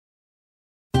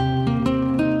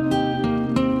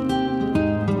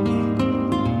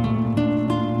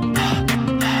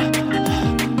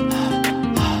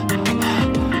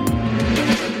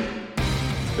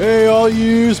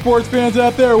you sports fans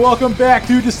out there. Welcome back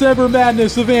to December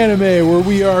Madness of Anime, where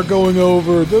we are going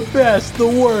over the best, the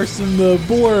worst, and the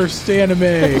blurst anime.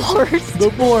 The blurst?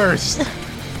 The blurst.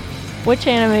 Which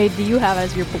anime do you have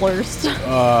as your blurst?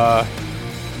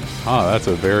 That's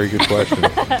a very good question.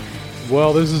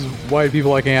 Well, this is why people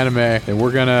like anime, and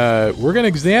we're gonna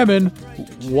examine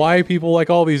why people like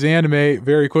all these anime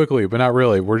very quickly, but not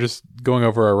really. We're just going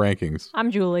over our rankings. I'm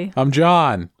Julie. I'm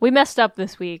John. We messed up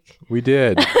this week. We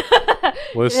did.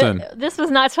 Listen. This was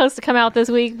not supposed to come out this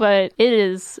week, but it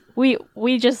is.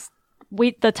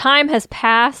 The time has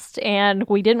passed, and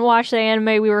we didn't watch the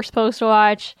anime we were supposed to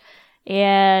watch,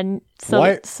 and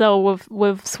so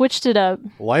we've switched it up.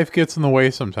 Life gets in the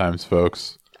way sometimes,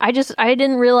 folks. I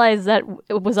didn't realize that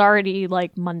it was already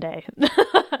like Monday.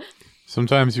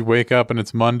 Sometimes you wake up and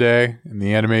it's Monday, and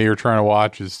the anime you're trying to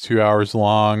watch is 2 hours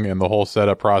long, and the whole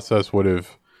setup process would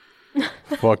have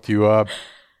fucked you up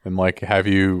and like have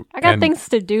you. I got things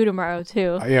to do tomorrow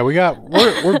too. Yeah,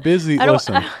 we're busy. I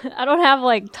Listen, don't have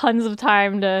like tons of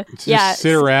time to just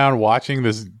sit around watching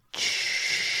this.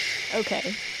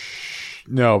 Okay.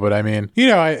 No, but I mean,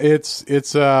 it's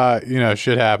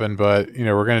shit happened, but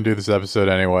we're gonna do this episode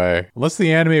anyway. Unless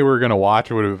the anime we're gonna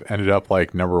watch would have ended up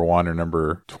like number 1 or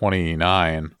number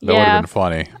 29, that would have been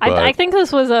funny. I think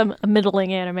this was a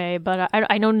middling anime, but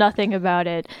I know nothing about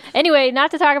it. Anyway,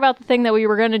 not to talk about the thing that we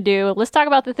were gonna do. Let's talk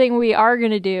about the thing we are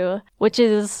gonna do, which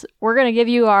is we're gonna give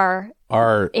you our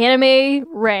anime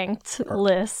ranked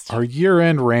list, our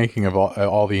year-end ranking of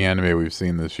all the anime we've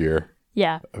seen this year.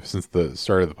 Yeah. Since the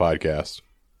start of the podcast.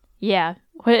 Yeah.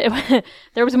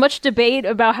 There was much debate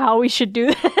about how we should do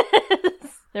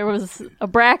this. There was a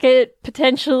bracket,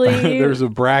 potentially. There was a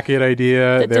bracket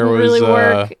idea. That didn't really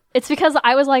work. It's because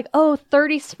I was like,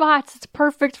 30 spots. It's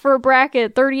perfect for a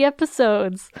bracket. 30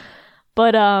 episodes.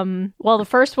 But, the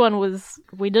first one was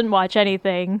we didn't watch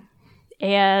anything.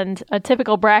 And a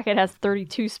typical bracket has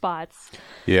 32 spots.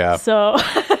 Yeah. So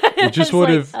it just would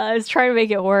have. I was trying to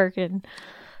make it work, and.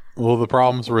 Well, the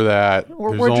problems were that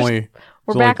we're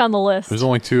back on the list. There's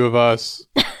only 2 of us.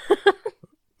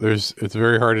 It's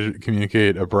very hard to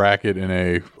communicate a bracket in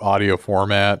a audio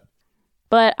format.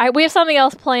 But we have something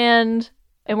else planned,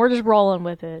 and we're just rolling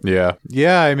with it. Yeah.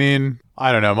 Yeah, I mean,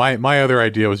 I don't know. My other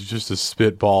idea was just to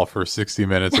spitball for 60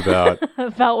 minutes about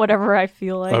about whatever I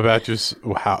feel like. About just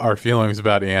how our feelings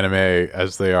about anime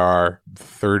as they are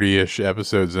 30-ish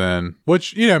episodes in.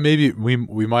 Which, maybe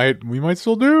we might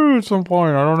still do at some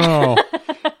point. I don't know.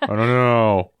 I don't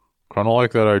know. Kind of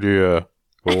like that idea.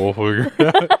 But we'll figure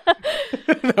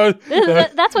it out.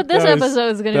 That's what this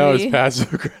episode is going to be. That was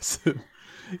passive aggressive.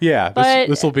 Yeah,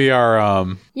 this will be our...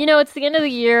 it's the end of the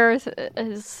year.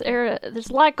 There's a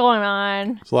lot going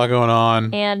on. There's a lot going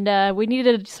on. And we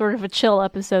needed sort of a chill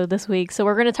episode this week. So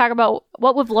we're going to talk about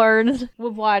what we've learned.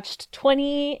 We've watched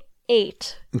 28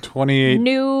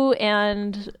 new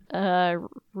and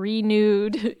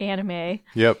renewed anime.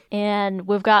 Yep. And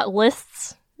we've got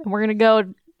lists. And we're going to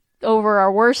go over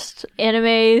our worst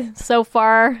anime so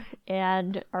far.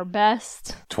 And our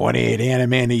best. 28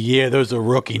 anime in a year. Those are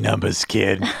rookie numbers,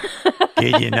 kid.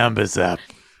 Get your numbers up.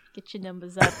 Get your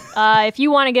numbers up. If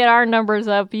you want to get our numbers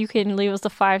up, you can leave us a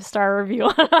 5-star review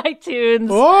on iTunes.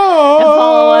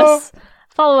 Oh! And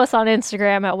follow us on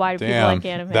Instagram at Why Do People Like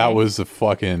Anime. That was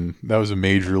a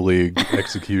major league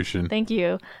execution. Thank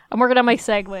you. I'm working on my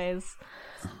segues.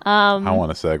 I want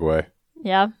a Segway.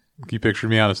 Yeah. Can you picture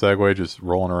me on a Segway just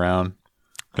rolling around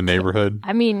the neighborhood?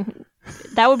 I mean...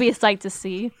 That would be a sight to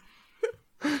see.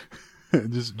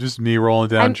 just me rolling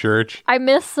down Church. I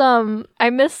miss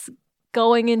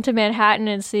going into Manhattan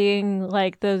and seeing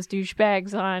like those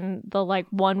douchebags on the like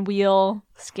one wheel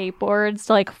skateboards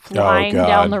like flying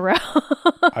down the road.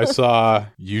 I saw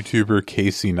YouTuber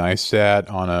Casey Neistat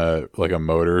on a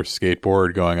motor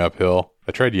skateboard going uphill.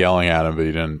 I tried yelling at him, but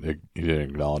he didn't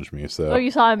acknowledge me. So. Oh,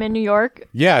 you saw him in New York?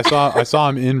 Yeah, I saw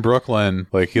him in Brooklyn.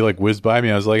 Like he whizzed by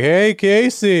me. I was like, "Hey,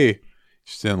 Casey." He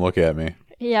just didn't look at me.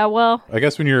 Yeah, well, I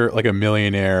guess when you're like a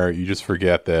millionaire, you just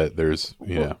forget that there's,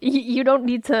 you don't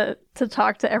need to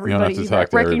talk to everybody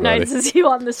that recognizes you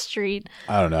on the street.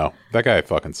 I don't know. That guy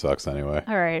fucking sucks anyway.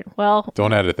 All right. Well,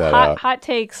 don't edit that out. Hot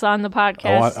takes on the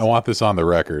podcast. I want this on the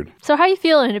record. So how you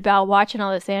feeling about watching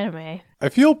all this anime? I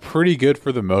feel pretty good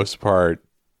for the most part.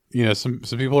 Some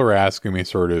people are asking me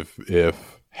sort of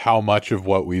how much of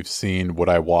what we've seen would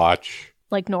I watch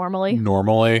like normally?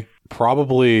 Normally,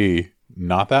 probably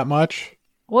not that much.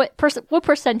 What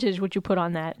percentage would you put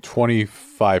on that?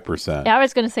 25%. I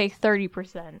was going to say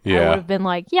 30%. Yeah. I would have been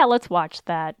like, yeah, let's watch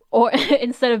that. Or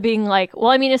instead of being like,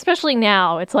 well, I mean, especially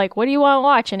now, it's like, what do you want to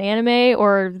watch, an anime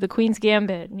or The Queen's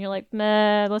Gambit? And you're like,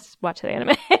 meh, let's watch the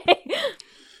anime.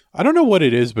 I don't know what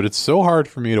it is, but it's so hard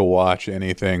for me to watch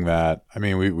anything that, I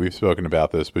mean, we've spoken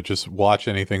about this, but just watch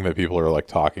anything that people are like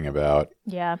talking about.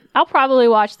 Yeah. I'll probably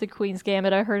watch The Queen's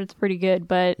Gambit. I heard it's pretty good,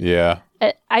 but Yeah.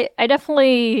 I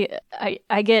definitely,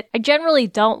 I generally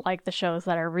don't like the shows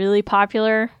that are really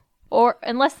popular. Or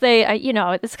unless they,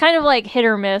 it's kind of like hit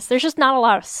or miss. There's just not a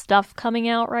lot of stuff coming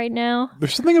out right now.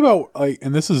 There's something about, like,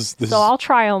 and this is... So I'll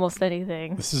try almost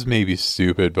anything. This is maybe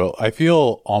stupid, but I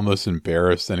feel almost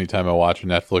embarrassed anytime I watch a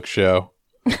Netflix show.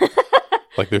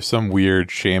 Like, there's some weird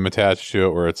shame attached to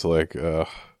it where it's like, ugh.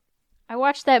 I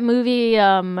watched that movie,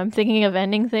 I'm Thinking of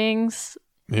Ending Things.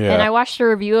 Yeah. And I watched a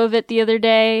review of it the other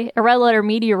day, a Red Letter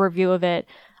Media review of it.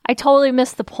 I totally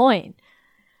missed the point.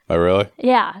 Oh, really?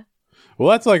 Yeah. Well,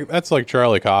 that's like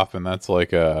Charlie Kaufman. That's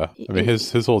like I mean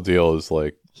his whole deal is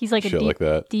like he's like shit a like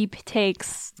that. deep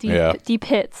takes, deep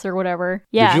hits or whatever.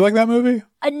 Yeah. Did you like that movie?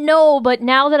 No, but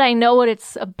now that I know what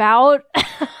it's about,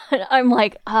 I'm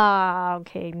like,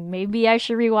 okay, maybe I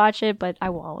should rewatch it, but I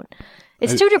won't.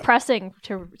 It's too depressing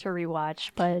to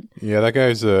rewatch. But yeah, that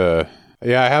guy's I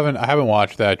haven't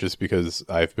watched that just because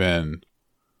I've been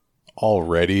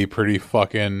already pretty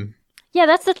fucking. Yeah,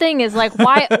 that's the thing is like,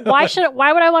 why would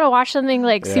I want to watch something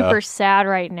like super sad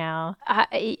right now?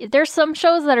 There's some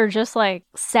shows that are just like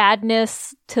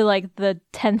sadness to like the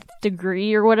 10th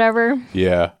degree or whatever.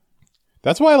 Yeah.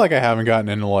 That's why like I haven't gotten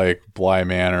into like Bly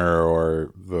Manor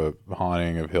or The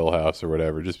Haunting of Hill House or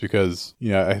whatever, just because,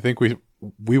 I think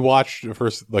we watched the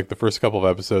first couple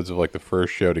of episodes of like the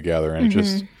first show together, and it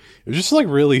was just like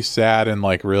really sad and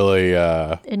like really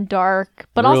and dark,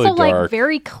 but really also dark. Like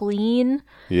very clean.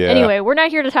 Yeah. Anyway, we're not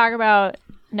here to talk about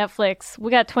Netflix.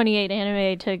 We got 28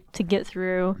 anime to get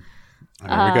through. I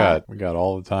mean, we got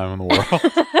all the time in the world.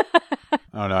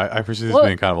 I don't know. I foresee this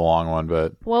being kind of a long one,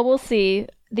 but we'll see.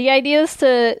 The idea is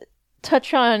to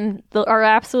touch on our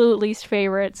absolute least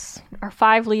favorites, our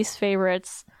 5 least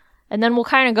favorites, and then we'll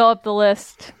kind of go up the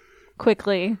list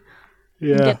quickly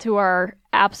and get to our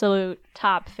absolute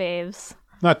top faves.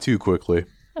 Not too quickly.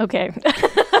 Okay.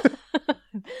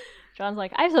 John's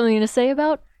like, I have something to say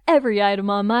about every item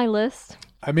on my list.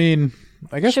 I mean,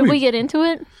 I guess should we get into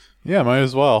it? Yeah, might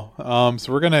as well.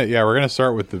 So we're gonna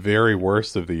start with the very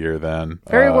worst of the year then.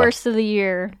 Very worst of the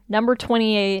year, number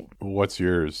 28. What's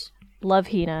yours? Love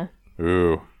Hina.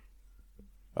 Ooh.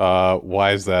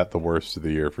 Why is that the worst of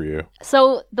the year for you?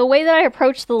 So the way that I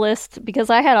approached the list, because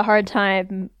I had a hard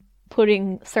time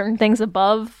putting certain things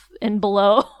above and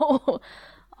below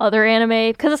other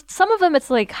anime, because some of them it's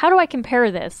like, how do I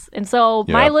compare this? And so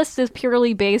my list is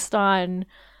purely based on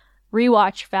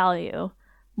rewatch value.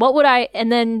 What would I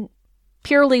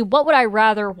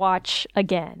rather watch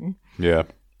again? Yeah.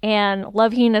 And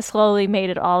Love Hina slowly made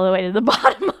it all the way to the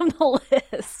bottom of the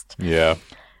list. Yeah.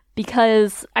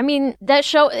 Because, I mean, that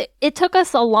show, it took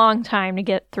us a long time to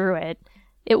get through it.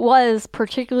 It was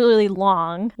particularly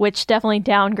long, which definitely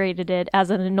downgraded it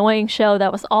as an annoying show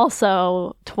that was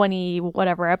also 20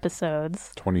 whatever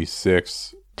episodes.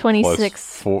 26.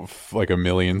 26. Plus like a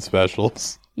million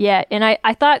specials. Yeah, and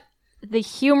I thought the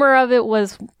humor of it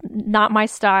was not my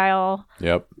style.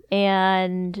 Yep.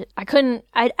 And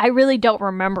I really don't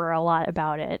remember a lot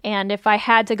about it. And if I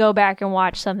had to go back and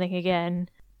watch something again,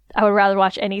 I would rather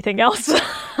watch anything else.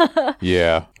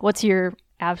 Yeah. What's your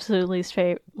absolute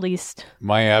least?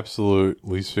 My absolute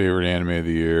least favorite anime of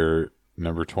the year,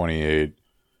 number 28,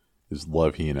 is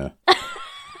Love Hina.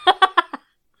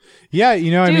 Yeah,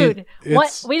 Dude, I mean,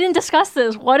 what? We didn't discuss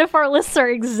this. What if our lists are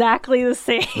exactly the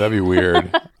same? That'd be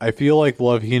weird. I feel like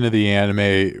Love Hina the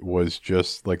anime was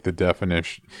just like the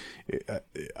definition.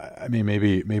 I mean,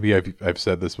 maybe I've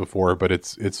said this before, but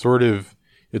it's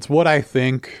what I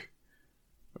think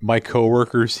my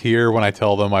coworkers hear when I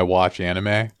tell them I watch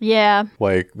anime. Yeah.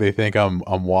 Like they think I'm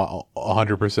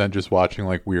 100% just watching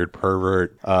like weird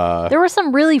pervert. There were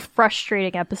some really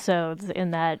frustrating episodes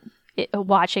in that.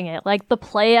 Watching it, like the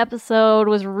play episode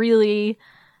was really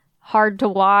hard to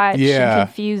watch and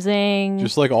confusing.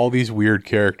 Just like all these weird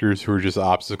characters who are just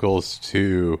obstacles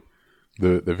to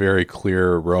the very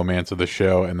clear romance of the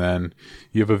show, and then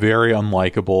you have a very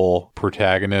unlikable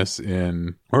protagonist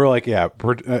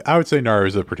I would say Naru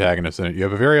is a protagonist in it. You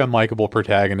have a very unlikable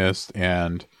protagonist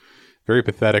and very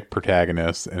pathetic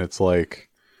protagonist, and it's like.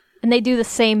 And they do the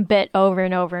same bit over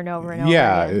and over and over and over.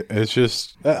 Yeah, again. It's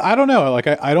just I don't know. Like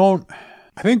I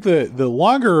think the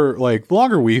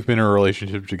longer we've been in a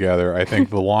relationship together, I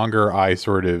think the longer I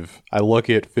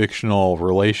look at fictional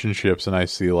relationships and I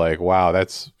see like, wow,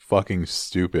 that's fucking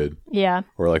stupid. Yeah.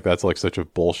 Or like that's like such a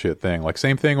bullshit thing. Like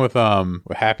same thing with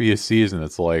Happiest Season.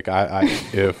 It's like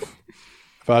if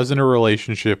I was in a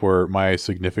relationship where my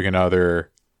significant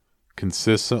other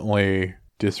consistently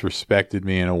disrespected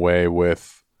me in a way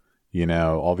with, you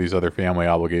know, all these other family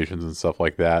obligations and stuff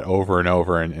like that over and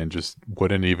over and just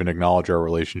wouldn't even acknowledge our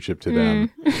relationship to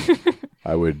them,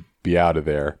 I would be out of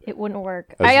there. It wouldn't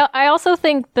work. I also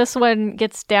think this one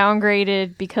gets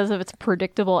downgraded because of its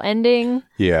predictable ending.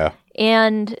 Yeah.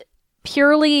 And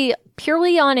purely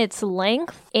on its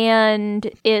length, and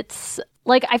it's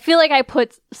like I feel like I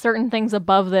put certain things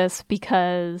above this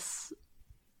because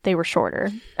they were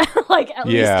shorter. Like at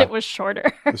least it was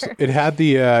shorter. It had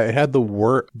the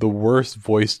worst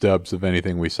voice dubs of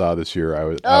anything we saw this year. I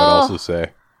would also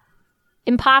say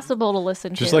impossible to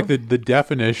listen just to. like the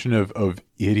definition of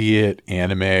idiot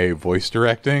anime voice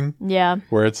directing. Yeah,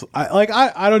 where it's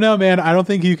I don't know, man. I don't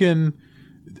think you can.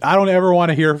 I don't ever want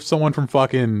to hear someone from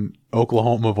fucking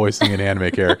Oklahoma voicing an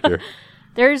anime character.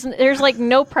 There's like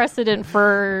no precedent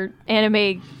for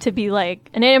anime to be like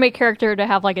an anime character to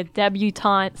have like a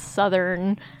debutante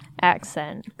Southern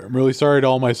accent. I'm really sorry to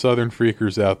all my Southern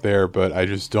freakers out there, but I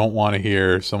just don't want to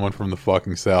hear someone from the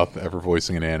fucking South ever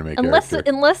voicing an anime character.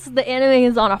 Unless the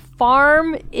anime is on a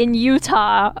farm in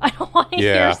Utah, I don't want to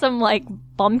hear some like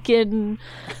bumpkin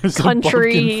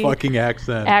country bumpkin fucking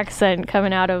accent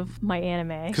coming out of my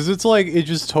anime. Because it's like it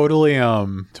just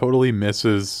totally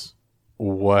misses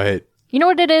what. You know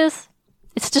what it is?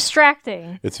 It's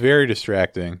distracting. It's very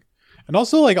distracting. And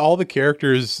also, like, all the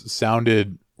characters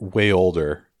sounded way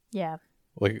older. Yeah.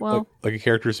 Like a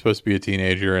character is supposed to be a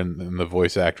teenager, and the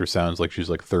voice actor sounds like she's,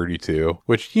 like, 32.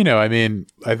 Which, you know, I mean,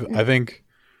 I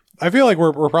feel like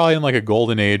we're probably in, like, a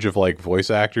golden age of, like, voice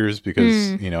actors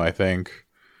because, you know, I think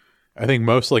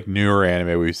most, like, newer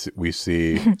anime we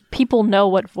see... People know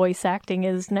what voice acting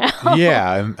is now.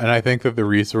 Yeah, and I think that the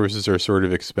resources are sort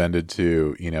of expended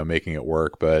to, you know, making it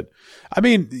work. But, I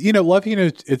mean, you know, Love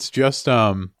Hina, it's just...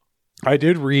 I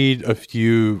did read a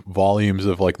few volumes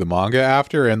of, like, the manga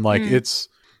after, and, like,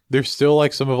 there's still,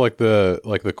 like, some of, like,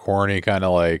 the corny kind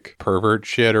of, like, pervert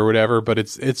shit or whatever, but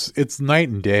it's night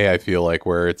and day, I feel like,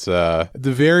 where it's, at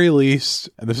the very least...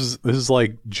 And this is,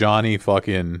 like, Johnny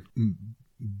fucking...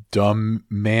 dumb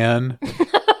man,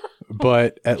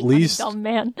 but at least dumb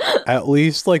man. At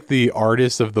least like the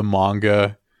artist of the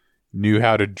manga knew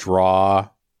how to draw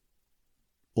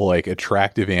like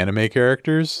attractive anime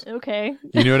characters. Okay,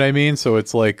 you know what I mean. So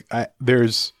it's like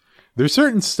there's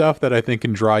certain stuff that I think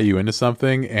can draw you into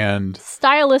something, and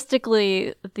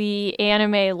stylistically, the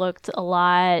anime looked a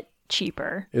lot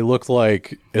cheaper. It looked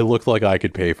like I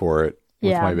could pay for it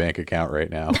with my bank account right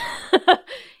now.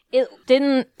 It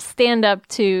didn't stand up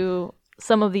to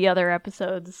some of the other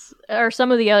episodes or some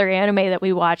of the other anime that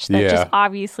we watched that just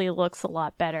obviously looks a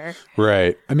lot better.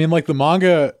 Right. I mean, like the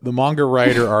manga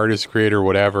writer, artist, creator,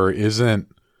 whatever isn't,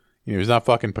 you know, he's not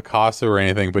fucking Picasso or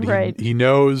anything, but he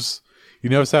knows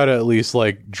how to at least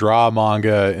like draw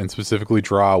manga and specifically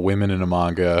draw women in a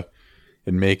manga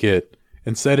and make it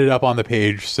and set it up on the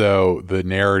page so the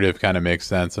narrative kind of makes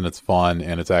sense and it's fun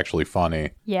and it's actually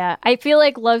funny. Yeah, I feel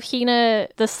like Love Hina,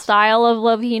 the style of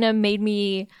Love Hina made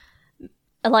me,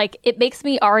 like, it makes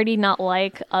me already not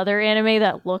like other anime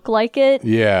that look like it.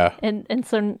 Yeah. And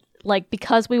so, like,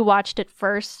 because we watched it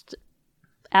first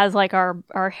as, like,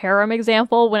 our harem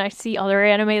example, when I see other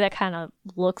anime that kind of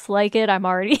looks like it, I'm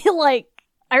already, like,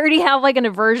 I already have, like, an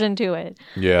aversion to it.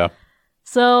 Yeah.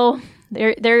 So...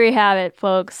 There you have it,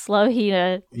 folks. Love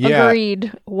Hina.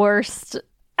 Agreed. Worst.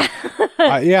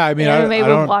 Yeah, I mean, anime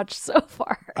we've watched so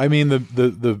far. I mean,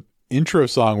 the intro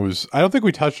song was. I don't think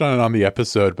we touched on it on the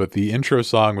episode, but the intro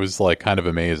song was like kind of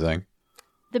amazing.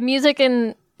 The music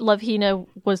in Love Hina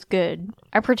was good.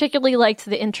 I particularly liked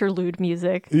the interlude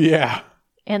music. Yeah.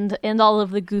 And all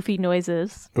of the goofy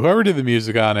noises. Whoever did the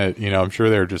music on it, you know, I'm sure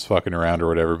they were just fucking around or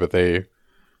whatever, but they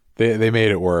made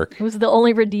it work. It was the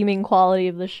only redeeming quality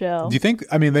of the show. Do you think?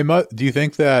 I mean, do you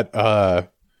think that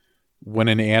when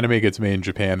an anime gets made in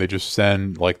Japan, they just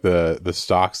send like the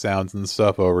stock sounds and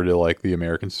stuff over to like the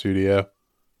American studio?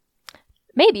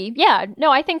 Maybe, yeah. No,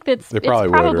 I think it's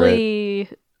probably.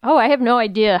 Right? Oh, I have no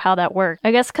idea how that works.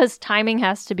 I guess because timing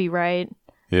has to be right.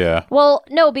 Yeah. Well,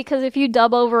 no, because if you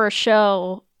dub over a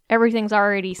show, everything's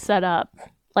already set up.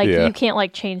 Like you can't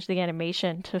like change the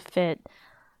animation to fit.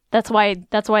 That's why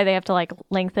they have to like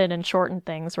lengthen and shorten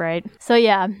things, right? So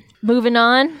yeah, moving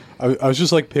on. I was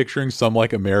just like picturing some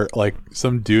like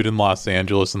some dude in Los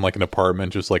Angeles in like an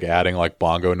apartment, just like adding like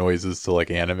bongo noises to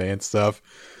like anime and stuff,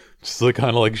 just like kind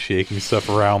of like shaking stuff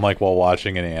around like while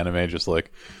watching an anime, just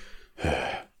like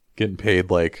getting paid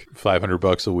like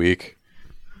 $500 a week.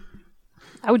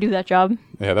 I would do that job.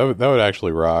 Yeah, that would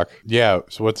actually rock. Yeah.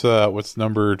 So what's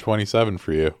number 27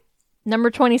 for you?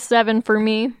 Number 27 for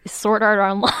me is Sword Art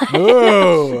Online.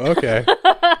 Oh, okay.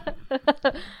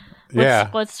 Yeah.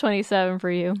 What's 27 for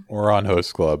you? Ouran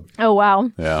Host Club. Oh, wow.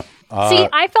 Yeah. See,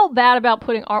 I felt bad about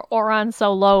putting Ouran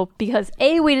so low because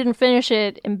A, we didn't finish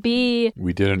it, and B,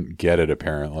 we didn't get it,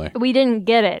 apparently. we didn't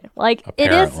get it. Like,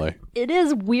 Apparently. it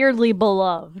is weirdly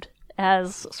beloved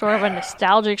as sort of a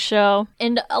nostalgic show.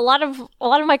 And a lot of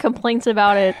my complaints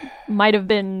about it might have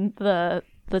been the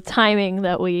timing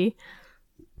that we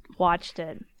watched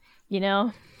it, you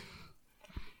know?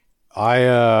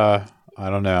 I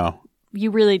don't know.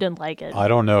 You really didn't like it. I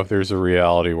don't know if there's a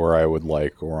reality where I would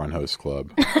like Ouran Host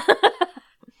Club.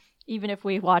 Even if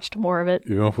we watched more of it.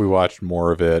 Even if we watched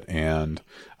more of it. And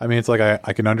I mean, it's like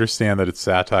I can understand that it's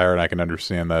satire, and I can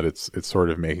understand that it's sort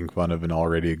of making fun of an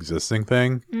already existing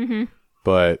thing. Mm-hmm.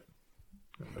 But,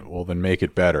 well, then make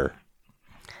it better.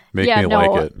 Like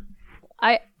it.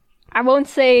 I won't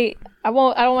say... I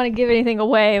don't want to give anything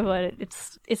away, but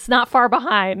it's not far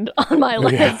behind on my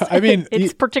list. Yeah, I mean,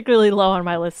 it's particularly low on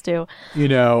my list too. You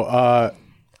know,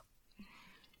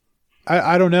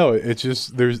 I don't know. It's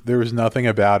just there was nothing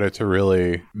about it to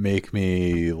really make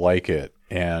me like it,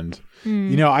 and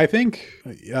you know, I think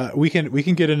we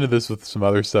can get into this with some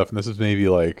other stuff, and this is maybe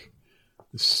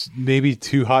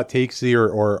too hot takesy,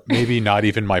 or maybe not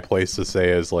even my place to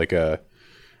say as like a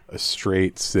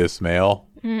straight cis male.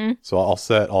 Mm-hmm. So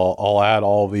I'll add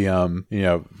all the you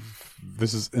know,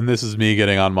 this is me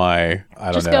getting on my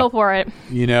just go for it.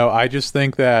 You know, I just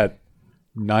think that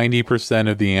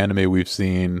 90% of the anime we've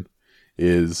seen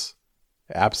is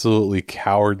absolutely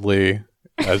cowardly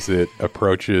as it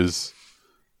approaches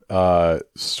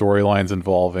storylines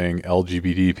involving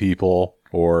LGBT people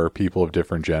or people of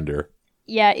different gender.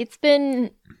 Yeah, it's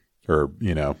been... Or,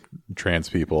 you know, trans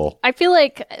people. I feel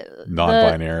like...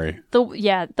 non-binary.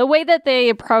 The way that they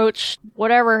approach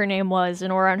whatever her name was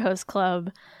in Ouran Host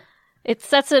Club, it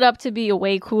sets it up to be a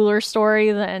way cooler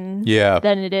story than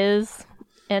it is.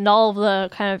 And all of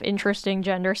the kind of interesting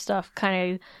gender stuff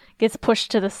kind of gets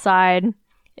pushed to the side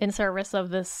in service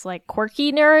of this, like,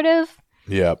 quirky narrative.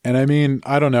 Yeah. And I mean,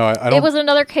 I don't know. I don't... It was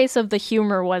another case of the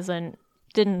humor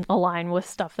didn't align with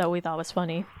stuff that we thought was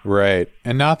funny. Right.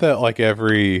 And not that like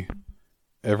every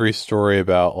story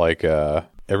about like a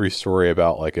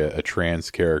trans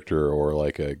character or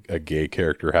like a gay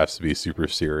character has to be super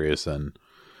serious and,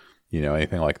 you know,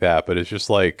 anything like that. But it's just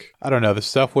like, I don't know, the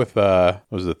stuff with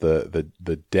was it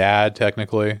the dad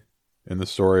technically in the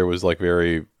story was like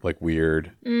very like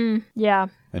weird. Yeah.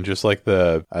 And just like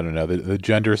the the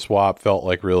gender swap felt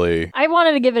like really... I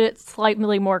wanted to give it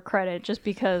slightly more credit just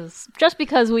because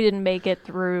we didn't make it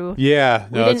through. Yeah,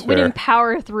 no, that's fair. We didn't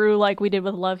power through like we did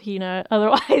with Love Hina.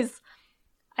 Otherwise,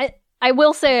 I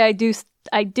will say I do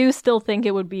still think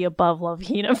it would be above Love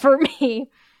Hina for me.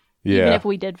 Yeah. Even if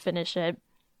we did finish it.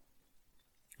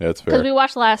 That's fair. Because we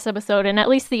watched the last episode and at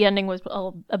least the ending was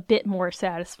a bit more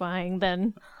satisfying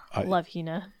than... Love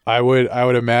Hina. I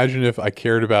would imagine if I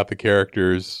cared about the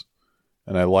characters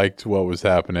and I liked what was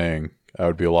happening, I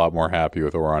would be a lot more happy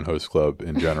with Ouran Host Club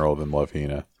in general than Love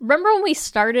Hina. Remember when we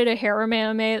started a harem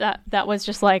anime that was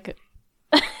just like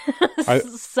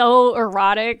so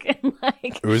erotic and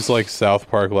like it was like South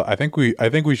Park. I think we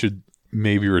should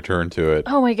maybe return to it.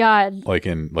 Oh my god! Like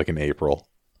in April.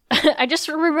 I just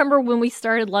remember when we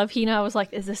started Love Hina, I was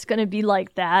like, "Is this gonna be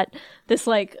like that? This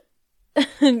like."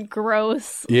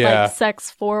 Gross, like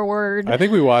sex forward. I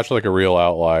think we watched like a real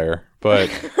outlier, but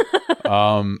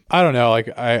I don't know. Like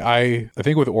I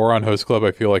think with Ouran Host Club,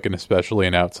 I feel like especially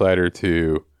an outsider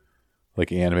to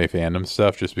like anime fandom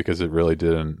stuff, just because it really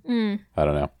didn't. I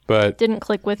don't know, but didn't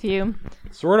click with you.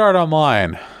 Sword Art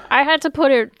Online. I had to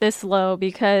put it this low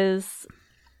because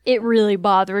it really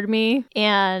bothered me.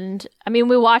 And I mean,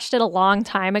 we watched it a long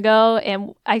time ago,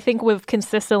 and I think we've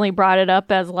consistently brought it up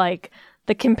as like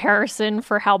the comparison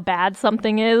for how bad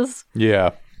something is.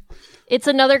 Yeah. It's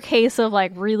another case of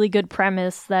like really good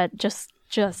premise that just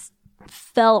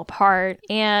fell apart.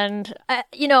 And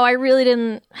I really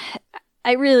didn't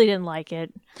like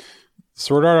it.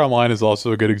 Sword Art Online is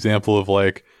also a good example of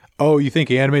like, oh, you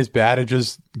think anime is bad at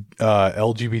just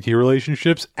LGBT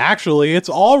relationships? Actually, it's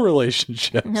all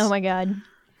relationships. Oh my god.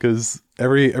 Because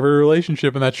every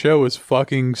relationship in that show is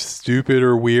fucking stupid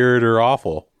or weird or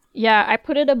awful. Yeah, I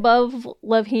put it above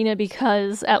Love Hina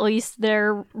because at least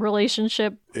their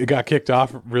relationship... It got kicked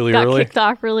off really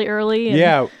early.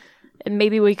 And, and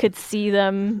maybe we could see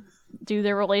them do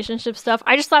their relationship stuff.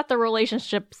 I just thought the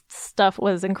relationship stuff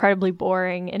was incredibly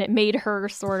boring, and it made her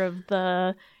sort of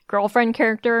the girlfriend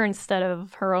character instead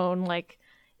of her own, like,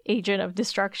 agent of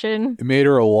destruction. It made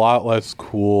her a lot less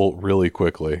cool really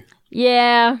quickly.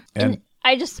 Yeah. And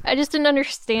I just didn't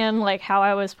understand, like, how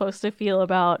I was supposed to feel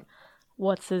about...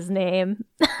 What's his name?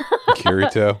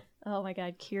 Kirito. Oh my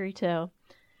god, Kirito.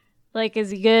 Like, is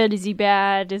he good? Is he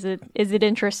bad? Is it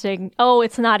interesting? Oh,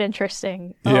 it's not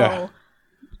interesting. Yeah. Oh,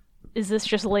 is this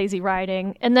just lazy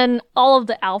writing? And then all of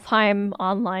the Alfheim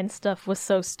online stuff was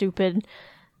so stupid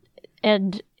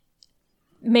and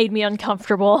made me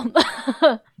uncomfortable.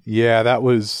 Yeah, that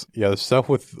was the stuff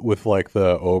with like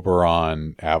the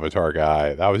Oberon Avatar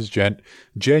guy. That was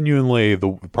genuinely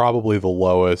probably the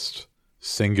lowest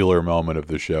singular moment of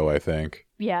the show, I think.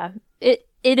 Yeah, it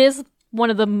is one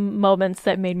of the moments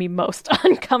that made me most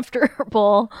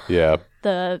uncomfortable. Yeah,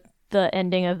 the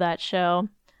ending of that show.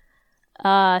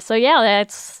 So yeah,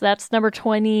 that's number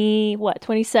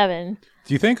 27.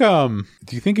 Do you think and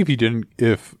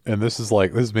this is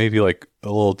maybe like a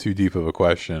little too deep of a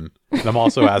question, and I'm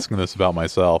also asking this about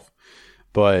myself,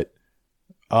 but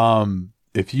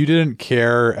if you didn't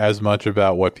care as much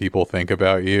about what people think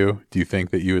about you, do you think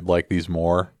that you would like these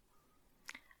more?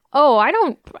 Oh, I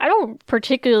don't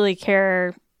particularly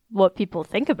care what people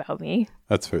think about me.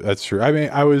 That's true. I mean,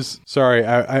 I was sorry.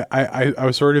 I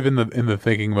was sort of in the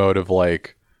thinking mode of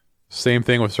like, same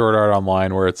thing with Sword Art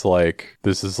Online, where it's like,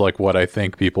 this is like what I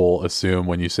think people assume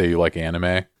when you say you like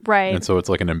anime, right? And so it's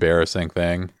like an embarrassing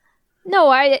thing. No,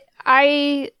 I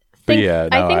think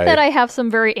that I have some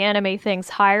very anime things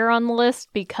higher on the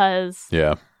list because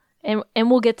and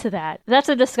we'll get to that. That's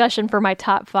a discussion for my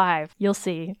top 5. You'll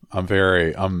see. I'm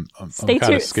kind of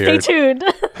scared. Stay tuned.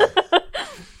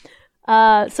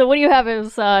 So what do you have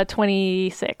as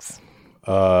 26?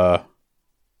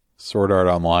 Sword Art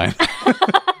Online.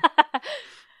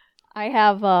 I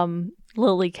have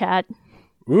Lily Cat.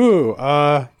 Ooh,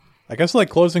 I guess like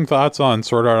closing thoughts on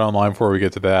Sword Art Online before we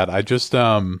get to that. I just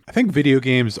I think video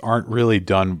games aren't really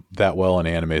done that well in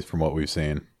animes from what we've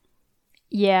seen.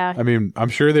 Yeah. I mean, I'm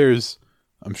sure there's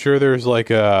like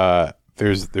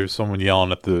there's someone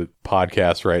yelling at the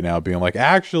podcast right now being like,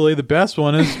 actually the best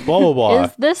one is blah blah blah.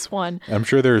 Is this one. I'm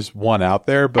sure there's one out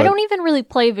there, but I don't even really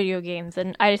play video games,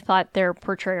 and I just thought their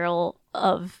portrayal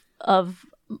of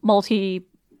multiplayer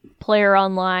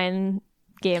online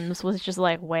games was just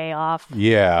like way off.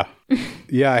 Yeah.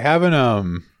 Yeah, I haven't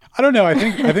I don't know. I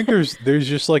think there's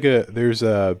just like there's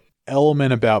a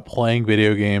element about playing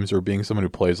video games or being someone who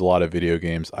plays a lot of video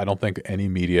games I don't think any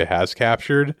media has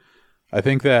captured. I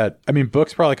think that, I mean,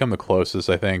 books probably come the closest.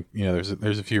 I think, you know,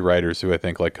 there's a few writers who I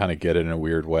think like kind of get it in a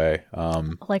weird way.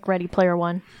 Like Ready Player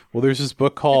One. Well, there's this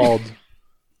book called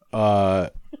yeah,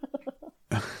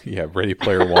 Ready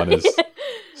Player One is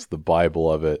it's the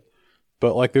Bible of it.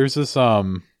 But like there's this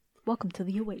Welcome to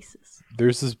the Oasis.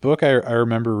 There's this book I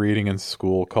remember reading in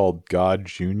school called God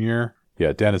Jr.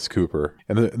 Yeah, Dennis Cooper.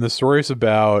 And the story's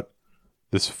about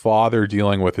this father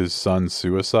dealing with his son's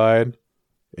suicide.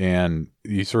 And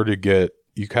you kind of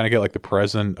get like the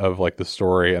present of like the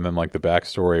story and then like the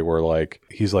backstory where like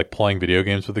he's like playing video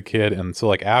games with the kid. And so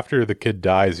like after the kid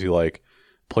dies, he like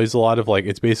plays a lot of like,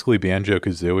 it's basically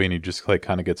Banjo-Kazooie, and he just like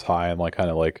kind of gets high and like kind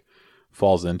of like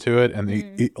falls into it. And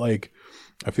he like,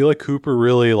 I feel like Cooper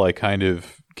really like kind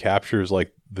of captures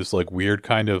like this like weird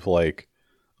kind of like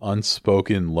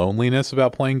unspoken loneliness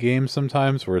about playing games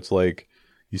sometimes, where it's like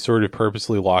you sort of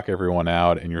purposely lock everyone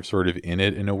out and you're sort of in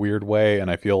it in a weird way. And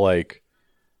I feel like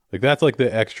that's like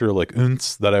the extra like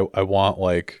ounce that I want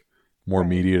like more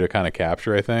media to kind of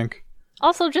capture, I think.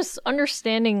 Also just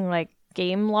understanding like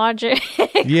game logic.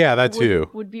 Yeah, that too.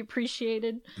 would be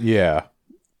appreciated. Yeah.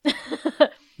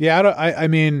 Yeah, I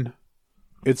mean,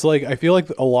 it's like I feel like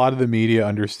a lot of the media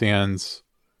understands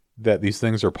that these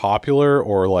things are popular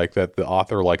or like that the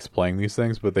author likes playing these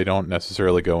things, but they don't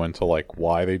necessarily go into like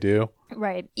why they do.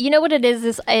 Right. You know what it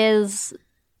is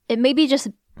it may be just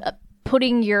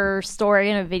putting your story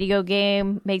in a video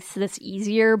game makes this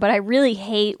easier, but I really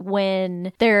hate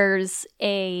when there's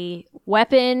a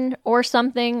weapon or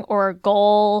something or a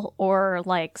goal or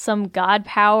like some god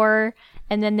power,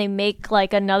 and then they make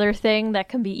like another thing that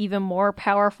can be even more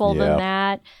powerful than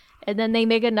that. And then they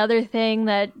make another thing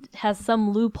that has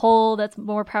some loophole that's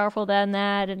more powerful than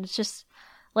that. And it's just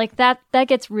like that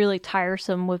gets really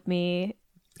tiresome with me.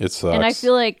 It sucks. And I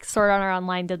feel like Sword Art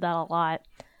Online did that a lot.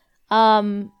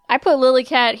 I put Lily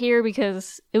Cat here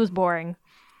because it was boring.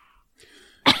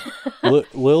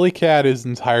 Lily Cat is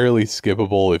entirely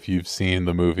skippable if you've seen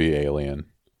the movie Alien,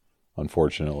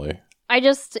 unfortunately.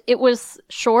 It was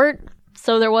short,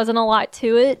 so there wasn't a lot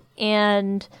to it.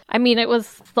 And I mean, it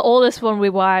was the oldest one we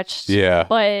watched. Yeah.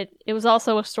 But it was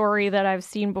also a story that I've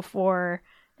seen before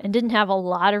and didn't have a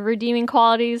lot of redeeming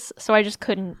qualities. So I just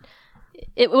couldn't.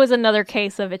 It was another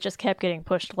case of it just kept getting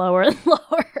pushed lower and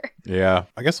lower. Yeah.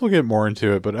 I guess we'll get more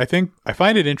into it. But I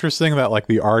find it interesting that like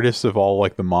the artist of all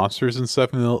like the monsters and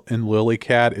stuff in Lily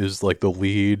Cat is like the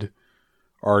lead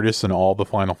artists in all the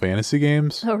Final Fantasy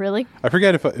games. Oh, really? I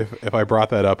forget if I brought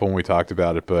that up when we talked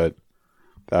about it, but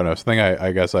I don't know. Something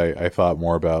I guess I thought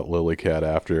more about Lily Cat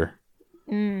after.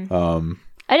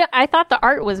 I thought the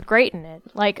art was great in it.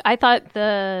 Like, I thought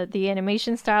the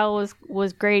animation style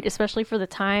was great, especially for the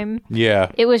time.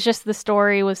 Yeah. It was just the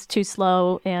story was too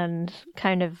slow and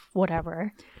kind of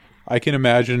whatever. I can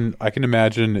imagine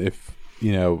if,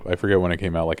 I forget when it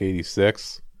came out, like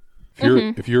 86.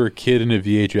 If you're a kid in a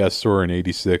VHS store in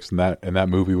 86 and that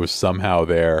movie was somehow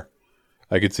there,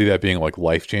 I could see that being like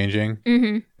life-changing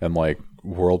and like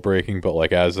world-breaking, but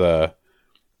like as a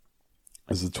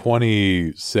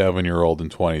 27-year-old in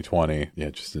 2020, yeah,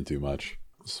 it just didn't do much.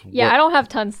 I don't have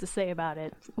tons to say about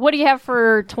it. What do you have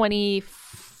for 20?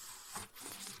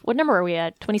 What number are we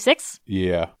at? 26?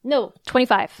 Yeah. No,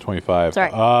 25. 25.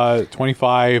 Sorry.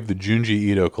 25, the Junji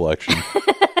Ito collection.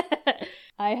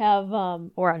 I have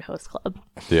War on Host Club.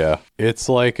 Yeah. It's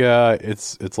like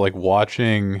it's like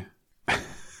watching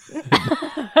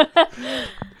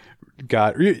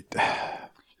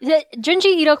The Junji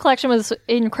Ito collection was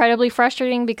incredibly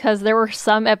frustrating because there were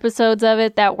some episodes of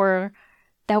it that were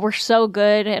so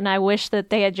good, and I wish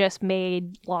that they had just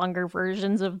made longer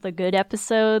versions of the good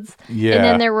episodes. Yeah. And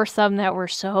then there were some that were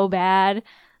so bad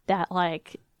that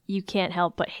like you can't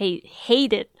help but hate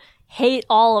it. Hate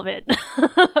all of it.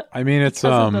 I mean, it's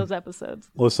because of those episodes.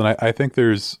 Listen, I think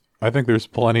there's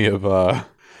plenty of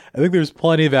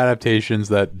adaptations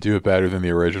that do it better than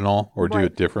the original, or do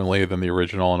it differently than the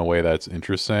original in a way that's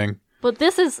interesting. But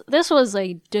this was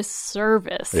a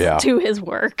disservice to his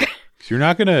work. So you're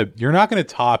not gonna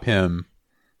top him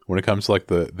when it comes to like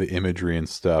the imagery and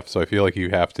stuff. So I feel like you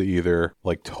have to either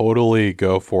like totally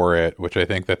go for it, which I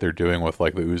think that they're doing with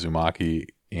like the Uzumaki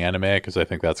anime, because I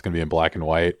think that's gonna be in black and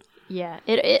white. Yeah,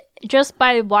 it just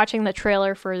by watching the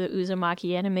trailer for the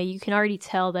Uzumaki anime, you can already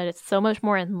tell that it's so much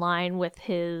more in line with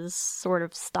his sort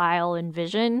of style and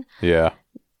vision. Yeah.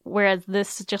 Whereas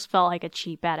this just felt like a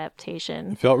cheap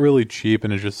adaptation. It felt really cheap,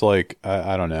 and it's just like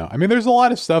I don't know. I mean, there's a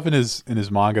lot of stuff in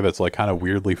his manga that's like kind of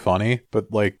weirdly funny,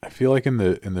 but like I feel like in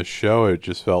the show it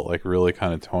just felt like really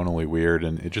kind of tonally weird,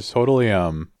 and it just totally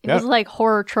It was like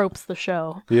Horror Tropes the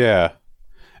show. Yeah.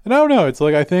 And I don't know. It's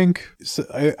like I think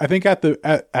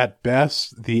at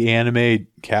best the anime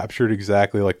captured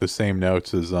exactly like the same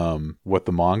notes as what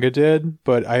the manga did.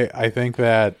 But I think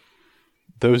that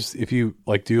those, if you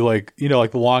like do like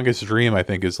like The Longest Dream, I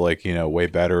think is like way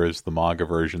better as the manga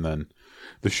version than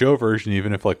the show version.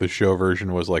 Even if like the show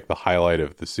version was like the highlight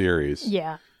of the series.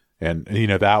 Yeah. And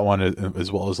that one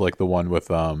as well as like the one with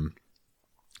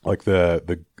like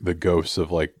the ghosts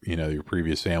of like your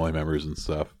previous family members and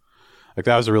stuff. Like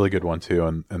that was a really good one too,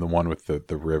 and the one with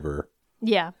the river.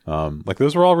 Yeah. Like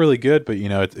those were all really good, but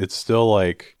it's still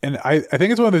like, and I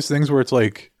think it's one of those things where it's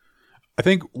like, I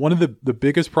think one of the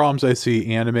biggest problems I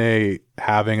see anime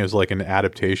having as like an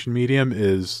adaptation medium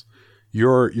is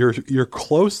you're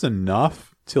close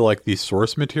enough to like the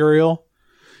source material.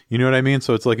 You know what I mean?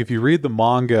 So it's like if you read the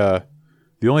manga,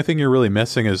 the only thing you're really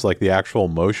missing is like the actual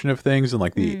motion of things and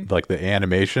like the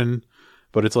animation.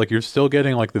 But it's like you're still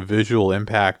getting like the visual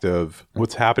impact of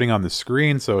what's happening on the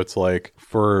screen. So it's like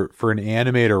for an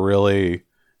anime to really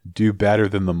do better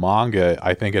than the manga,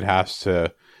 I think it has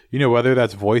to, whether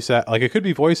that's like it could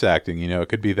be voice acting, it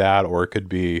could be that, or it could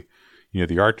be,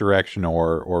 the art direction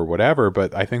or whatever.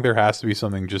 But I think there has to be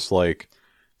something just like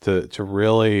to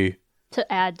really to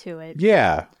add to it.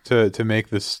 Yeah, to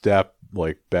make this step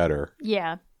like better.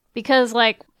 Yeah. Because,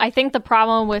 like, I think the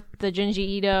problem with the Junji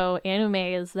Ito anime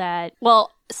is that,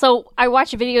 so I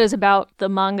watched videos about the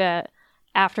manga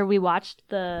after we watched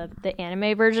the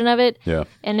anime version of it. Yeah.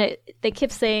 And they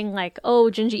kept saying, like, oh,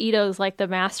 Junji Ito is, like, the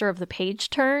master of the page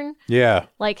turn. Yeah.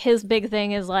 Like, his big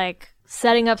thing is, like,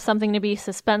 setting up something to be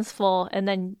suspenseful, and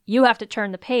then you have to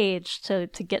turn the page to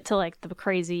get to, like, the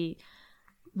crazy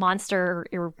monster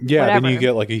or whatever. Then you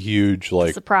get, like, a huge,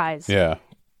 like... surprise. Yeah.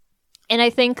 And I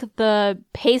think the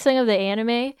pacing of the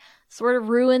anime sort of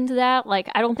ruined that. Like,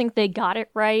 I don't think they got it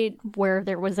right where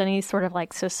there was any sort of,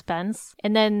 like, suspense.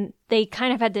 And then they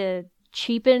kind of had to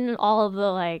cheapen all of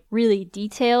the, like, really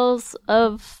details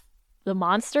of the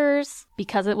monsters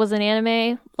because it was an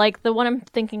anime. Like, the one I'm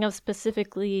thinking of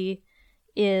specifically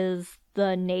is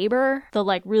the neighbor, the,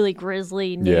 like, really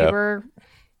grisly neighbor.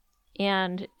 Yeah.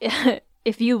 And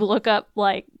if you look up,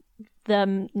 like,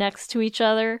 them next to each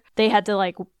other, they had to,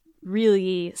 like,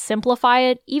 really simplify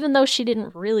it, even though she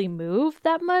didn't really move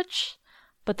that much,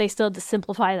 but they still had to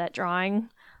simplify that drawing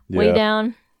way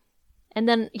down. And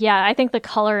then, I think the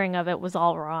coloring of it was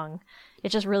all wrong. It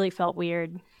just really felt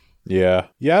weird. Yeah,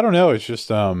 I don't know. It's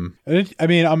just, I'm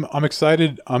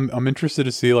excited. I'm interested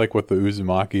to see like what the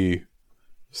Uzumaki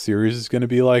series is going to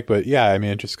be like. But yeah, I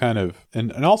mean, just kind of,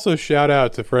 and also shout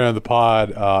out to friend of the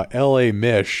pod, L.A.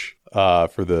 Mish,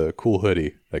 for the cool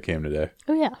hoodie that came today.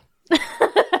 Oh yeah.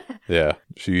 Yeah,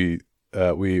 she,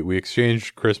 we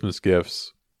exchanged Christmas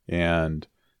gifts, and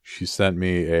she sent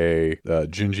me a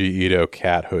Junji Ito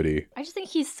cat hoodie. I just think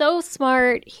he's so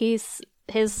smart. His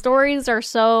stories are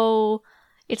so,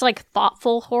 it's like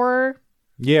thoughtful horror.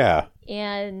 Yeah.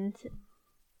 And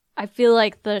I feel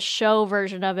like the show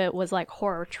version of it was like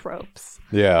horror tropes.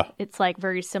 Yeah. It's like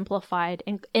very simplified,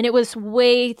 and it was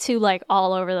way too like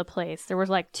all over the place. There was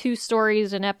like 2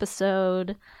 stories an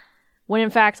episode, when in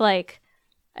fact, like,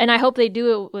 and I hope they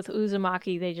do it with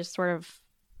Uzumaki, they just sort of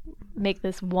make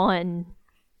this one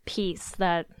piece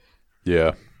that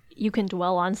you can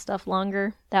dwell on stuff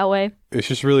longer that way. It's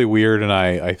just really weird, and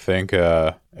I think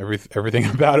everything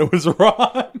about it was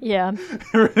wrong. Yeah.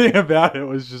 Everything about it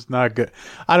was just not good.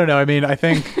 I don't know. I mean, I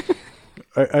think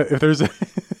if there's I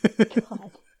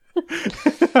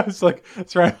was like,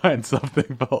 let's try to find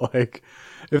something, but like,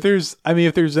 if there's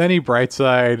any bright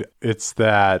side, it's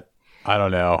that, I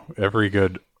don't know, every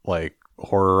good like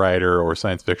horror writer or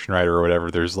science fiction writer or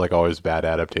whatever, there's like always bad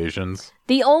adaptations.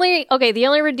 The only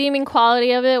redeeming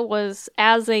quality of it was,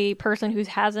 as a person who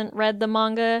hasn't read the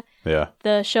manga,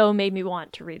 the show made me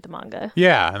want to read the manga.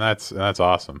 Yeah, and that's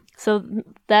awesome. So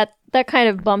that kind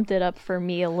of bumped it up for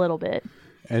me a little bit.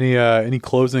 Any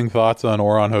closing thoughts on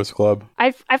Ouran Host Club?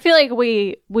 I feel like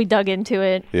we dug into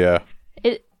it. Yeah.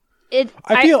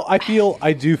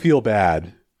 I do feel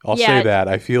bad. I'll say that.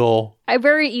 I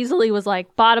very easily was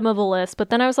like bottom of the list, but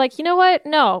then I was like, you know what?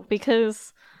 No,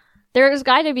 because there's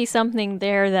got to be something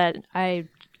there that I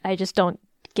just don't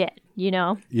get, you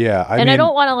know? Yeah. I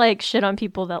don't want to like shit on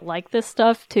people that like this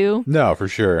stuff too. No, for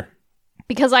sure.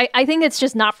 Because I think it's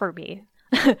just not for me.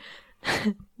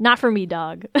 Not for me,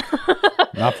 dog.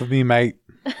 Not for me, mate.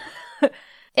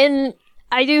 And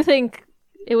I do think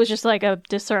it was just like a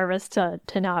disservice to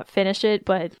not finish it,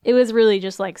 but it was really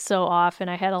just like so off, and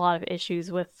I had a lot of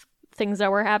issues with things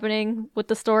that were happening with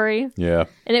the story. Yeah.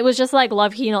 And it was just like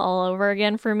Love Hina all over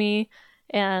again for me,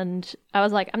 and I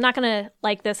was like, I'm not going to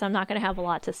like this, I'm not going to have a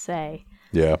lot to say.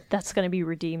 Yeah. That's going to be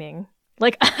redeeming.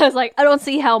 Like, I was like, I don't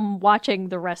see how watching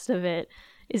the rest of it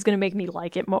is going to make me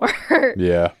like it more.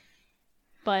 Yeah.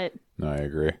 But no, I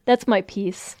agree. That's my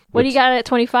piece. What do you got at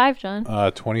 25,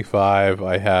 John? 25,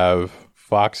 I have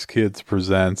Fox Kids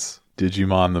Presents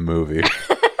Digimon the Movie.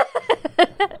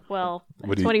 Well,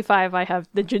 at 25, I have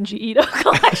the Junji Ito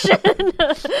collection.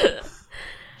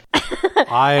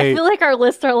 I feel like our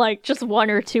lists are like just 1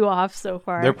 or 2 off so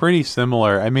far. They're pretty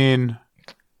similar. I mean,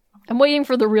 I'm waiting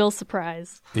for the real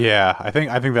surprise. Yeah, I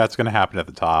think that's going to happen at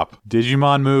the top.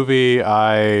 Digimon movie,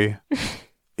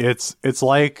 it's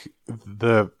like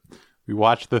we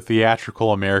watched the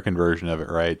theatrical American version of it,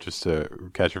 right? Just to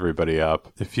catch everybody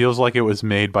up. It feels like it was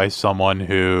made by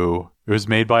it was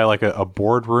made by like a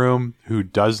boardroom who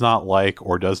does not like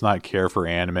or does not care for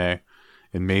anime,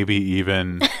 and maybe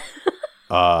even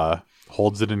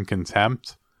holds it in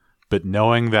contempt, but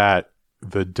knowing that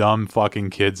the dumb fucking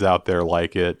kids out there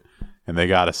like it, and they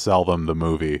got to sell them the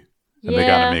movie, and they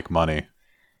got to make money.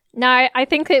 No, I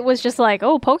think it was just like,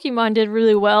 oh, Pokemon did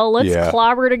really well. Let's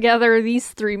clobber together these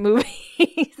 3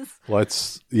 movies.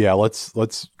 Let's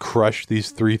crush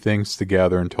these 3 things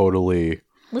together and totally.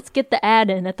 Let's get the ad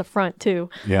in at the front too.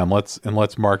 Yeah, and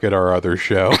let's market our other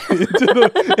show into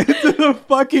the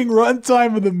fucking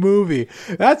runtime of the movie.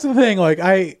 That's the thing. Like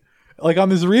on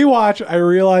this rewatch, I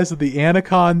realized that the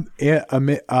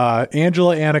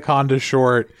Angela Anaconda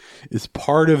short is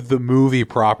part of the movie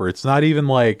proper. It's not even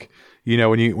like, you know,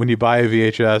 when you buy a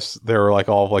VHS, there are like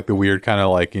all of like the weird kind of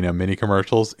like, you know, mini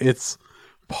commercials. It's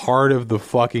part of the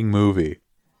fucking movie.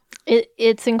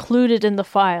 It's included in the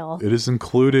file. It is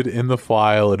included in the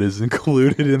file. It is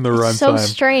included in the runtime. So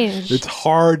strange. It's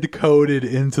hard coded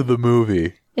into the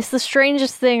movie. It's the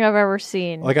strangest thing I've ever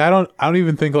seen. Like I don't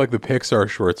even think like the Pixar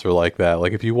shorts are like that.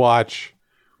 Like if you watch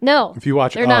Up,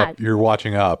 not. You're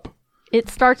watching Up. It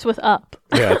starts with Up.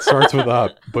 Yeah, it starts with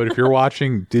Up. But if you're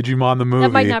watching Digimon the movie,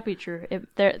 that might not be true.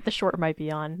 The short might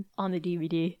be on the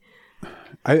DVD.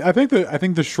 I think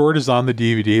the short is on the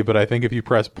DVD, but I think if you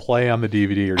press play on the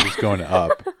DVD, you're just going to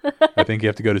Up. I think you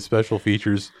have to go to special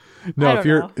features. No,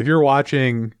 if you're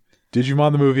watching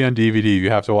Digimon the movie on DVD, you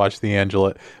have to watch the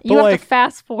Angela. You have to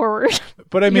fast forward.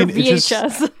 But I mean,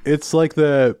 VHS. It's like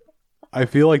I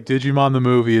feel like Digimon the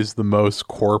movie is the most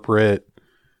corporate,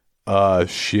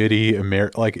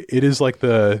 shitty like it is like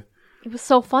the. It was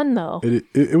so fun though.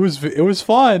 It was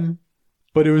fun,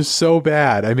 but it was so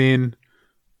bad. I mean,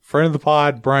 friend of the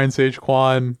pod, Brian Sage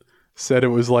Kwan, said it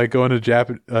was like going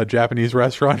to a Japanese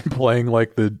restaurant and playing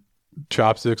like the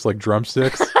chopsticks like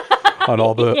drumsticks on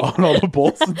all the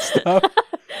bolts and stuff.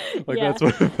 Like that's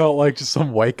what it felt like, just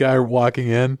some white guy walking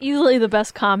in. Easily the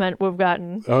best comment we've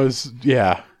gotten.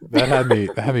 That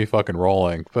had me fucking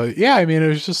rolling. But yeah, I mean, it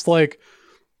was just like,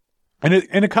 and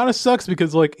it kind of sucks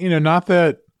because, like, you know, not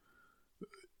that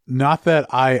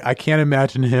I can't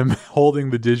imagine him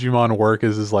holding the Digimon work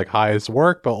as his like highest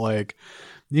work, but like,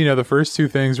 you know, the first two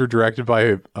things were directed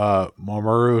by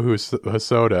Mamoru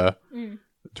Hosoda,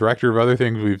 director of other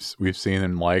things we've seen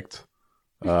and liked,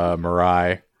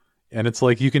 Mirai. And it's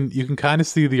like you can kind of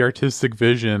see the artistic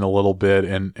vision a little bit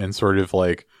and sort of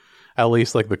like at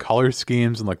least like the color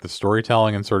schemes and like the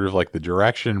storytelling and sort of like the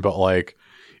direction, but like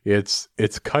it's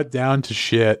cut down to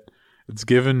shit. It's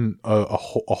given a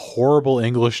horrible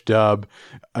English dub.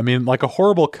 I mean, like a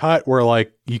horrible cut where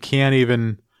like you can't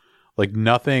even, like,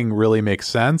 nothing really makes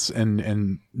sense,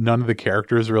 and none of the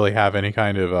characters really have any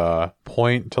kind of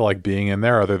point to like being in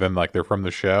there other than like they're from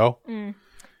the show.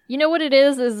 You know what it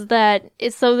is that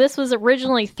so this was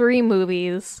originally 3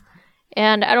 movies,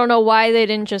 and I don't know why they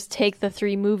didn't just take the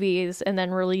 3 movies and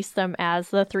then release them as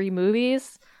the 3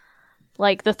 movies,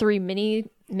 like the 3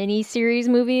 mini series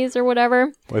movies or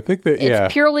whatever. I think that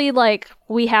it's purely like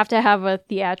we have to have a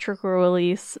theatrical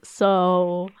release,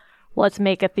 so let's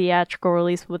make a theatrical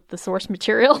release with the source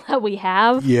material that we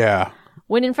have. Yeah.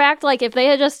 When in fact, like, if they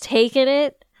had just taken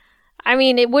it, I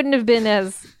mean, it wouldn't have been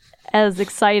as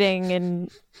exciting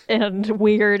and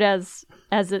weird as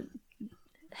it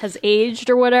has aged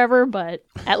or whatever, but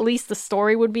at least the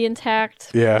story would be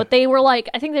intact. Yeah. But they were like,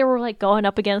 I think they were like going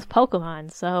up against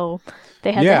Pokemon, so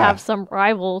they had to have some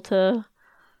rival to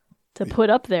put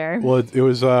up there. Well, it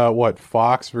was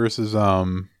Fox versus I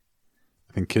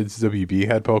think Kids WB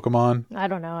had Pokemon. I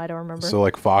don't know. I don't remember. So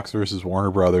like Fox versus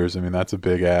Warner Brothers. I mean, that's a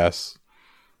big ass.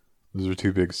 Those were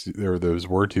two big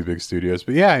studios.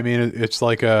 But yeah, I mean, it's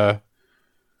like the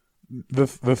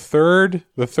third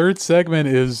segment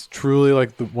is truly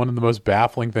like one of the most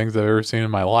baffling things I've ever seen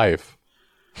in my life.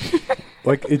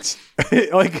 Like it's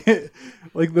like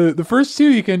the first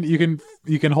two you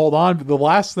can hold on, but the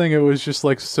last thing, it was just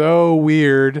like so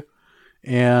weird,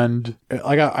 and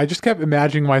like I just kept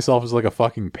imagining myself as like a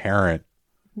fucking parent.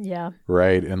 Yeah.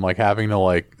 Right, and like having to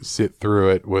like sit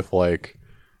through it with like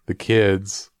the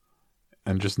kids,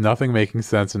 and just nothing making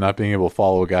sense and not being able to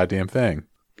follow a goddamn thing.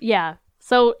 Yeah.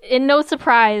 So, in no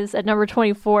surprise, at number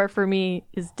 24 for me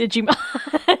is Digimon.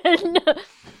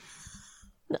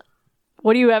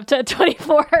 What do you have to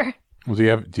 24? Do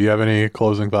you have any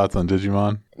closing thoughts on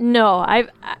Digimon? No,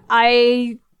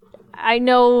 I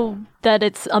know that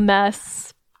it's a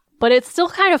mess, but it's still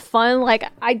kind of fun. Like,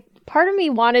 part of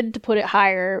me wanted to put it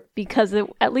higher because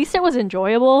at least it was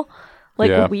enjoyable,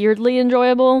 like weirdly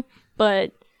enjoyable,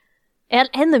 but.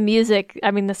 And the music,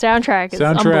 I mean, the soundtrack is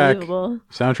unbelievable.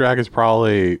 Soundtrack is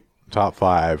probably top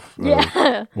 5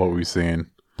 of what we've seen.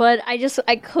 But I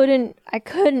couldn't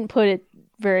put it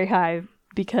very high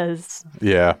because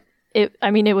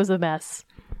it was a mess.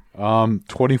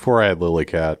 24 I had Lily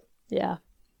Cat. Yeah.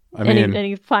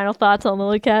 Any final thoughts on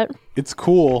Lily Cat? It's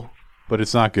cool, but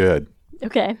it's not good.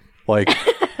 Okay. Like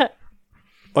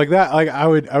like that, like I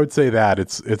would say that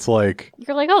it's like,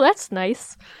 you're like, oh, that's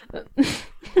nice.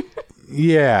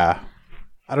 Yeah,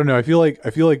 I don't know. I feel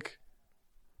like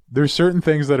there's certain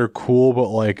things that are cool, but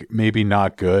like maybe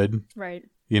not good. Right.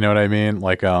 You know what I mean?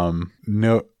 Like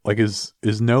no, like is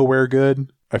Nowhere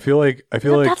good? I feel like that's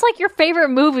like your favorite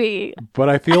movie. But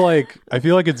I feel like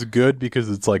it's good because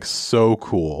it's like so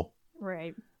cool.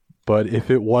 Right. But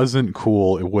if it wasn't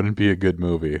cool, it wouldn't be a good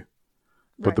movie.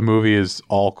 But the movie is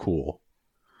all cool.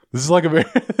 This is like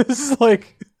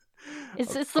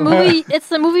It's the movie. It's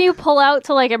the movie you pull out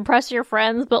to like impress your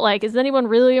friends, but like, is anyone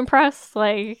really impressed?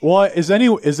 Like, well, is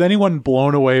anyone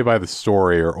blown away by the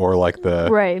story or like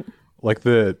the like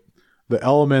the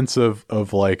elements of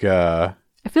like I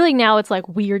feel like now it's like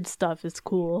weird stuff is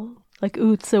cool. Like,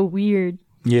 ooh, it's so weird.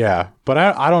 Yeah, but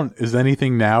I don't. Is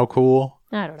anything now cool?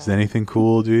 I don't know. Is anything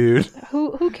cool, dude?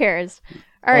 Who cares?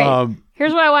 All right.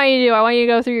 Here's what I want you to do. I want you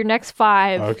to go through your next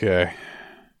 5. Okay.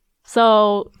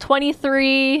 So,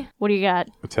 23, what do you got?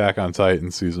 Attack on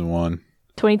Titan Season 1.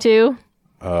 22?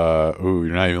 You're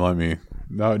not even letting me...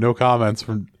 No comments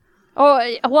from...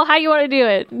 Oh, well, how do you want to do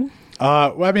it?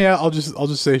 Well, I mean, I'll just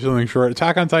say something short.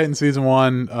 Attack on Titan Season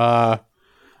 1, I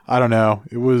don't know.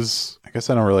 It was... I guess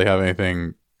I don't really have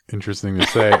anything interesting to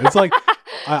say. It's like,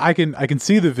 I can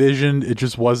see the vision. It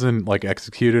just wasn't, like,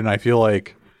 executed, and I feel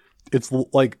like it's,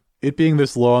 like... It being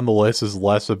this low on the list is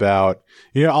less about,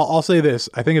 I'll say this.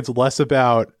 I think it's less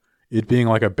about it being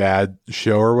like a bad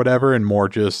show or whatever, and more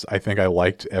just, I think I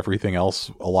liked everything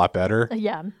else a lot better.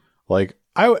 Yeah. Like,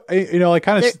 like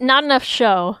kind of Not enough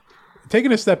show.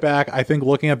 taking a step back. I think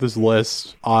looking at this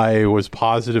list, I was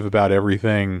positive about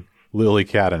everything Lily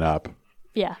Cat and up.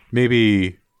 Yeah.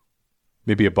 Maybe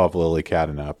above Lily Cat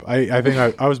and up. I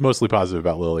think I was mostly positive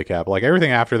about Lily Cat. But like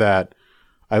everything after that,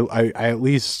 I at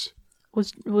least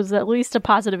was at least a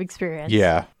positive experience.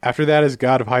 yeah. After that is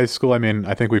God of High School. I mean,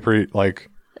 I think we pretty like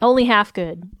Only half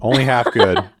good. only half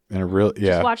good and a real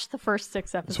yeah. Just watch the first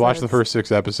 6 episodes. Just watch the first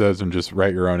 6 episodes and just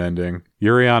write your own ending.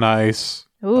 Yuri on Ice.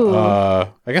 Ooh. I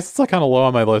guess it's like kind of low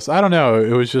on my list. I don't know.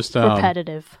 It was just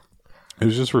repetitive. It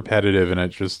was just repetitive, and it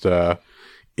just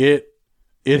it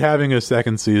having a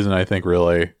second season, I think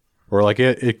really, or like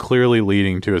it clearly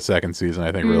leading to a second season,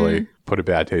 I think really put a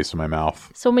bad taste in my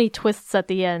mouth. So many twists at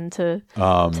the end to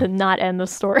not end the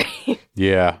story.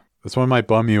 Yeah, this one might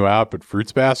bum you out, but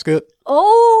Fruits Basket.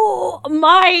 Oh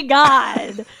my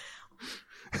god.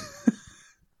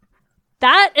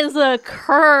 That is a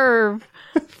curve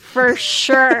for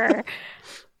sure.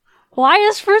 Why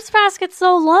is Fruits Basket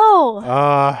so low?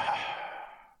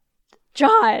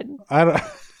 John. I don't.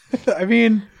 I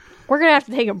mean, we're gonna have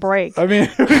to take a break. I mean,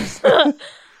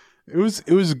 it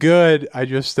was good. I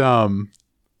just I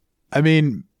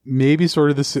mean, maybe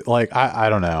sort of this like I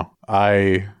don't know.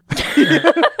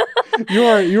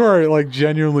 You are like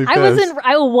genuinely pissed.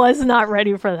 I was not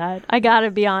ready for that. I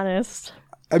gotta be honest.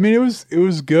 I mean, it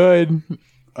was good.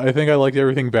 I think I liked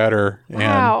everything better.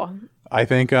 Wow. And I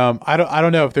think I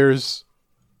don't know if there's.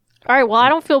 All right. Well, I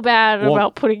don't feel bad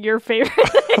about putting your favorite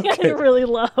thing really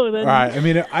low. Then. All right. I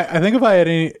mean, I think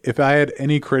if I had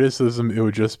any criticism, it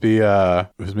would just be it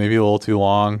was maybe a little too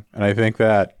long, and I think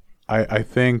that I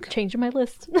think changing my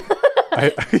list.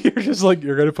 you're just like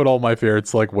you're gonna put all my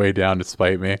favorites like way down to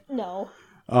spite me. No.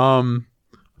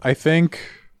 I think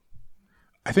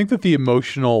that the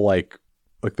emotional like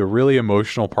the really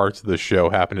emotional parts of the show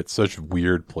happen at such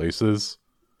weird places.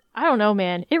 I don't know,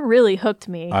 man. It really hooked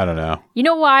me. I don't know. You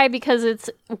know why? Because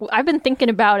I've been thinking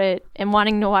about it and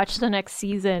wanting to watch the next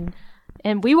season,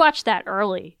 and we watched that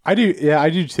early. I do. Yeah, I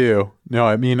do too. No,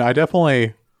 I mean, I'm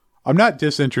not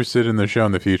disinterested in the show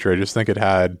in the future. I just think it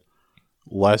had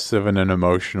less of an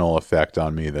emotional effect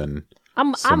on me than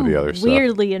some of the other stuff. I'm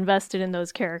weirdly invested in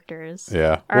those characters.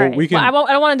 Yeah. All right. We can. I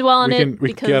don't want to dwell on it.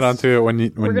 We can get onto it when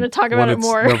we're going to talk about it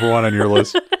more. Number one on your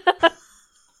list.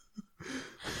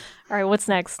 All right. What's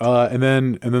next? And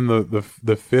then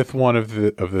the fifth one of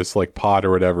this like pod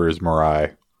or whatever is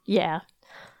Mirai. Yeah.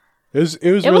 It was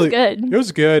good. It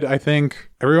was good. I think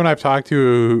everyone I've talked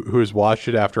to who has watched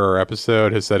it after our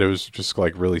episode has said it was just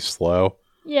like really slow.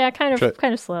 Yeah, kind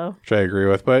of slow. Which I agree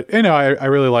with, but you know, I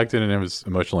really liked it and it was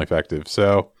emotionally effective.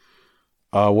 So,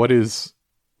 what is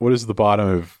the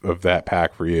bottom of that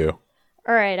pack for you?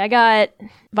 All right, I got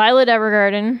Violet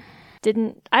Evergarden. I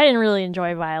didn't really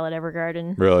enjoy Violet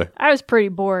Evergarden. Really? I was pretty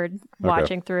bored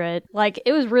watching through it. Like,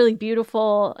 it was really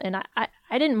beautiful, and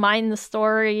I didn't mind the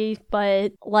story,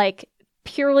 but like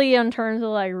purely in terms of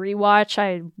like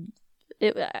rewatch,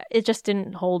 it just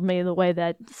didn't hold me the way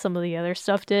that some of the other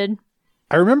stuff did.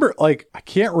 I remember, like, I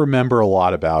can't remember a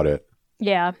lot about it.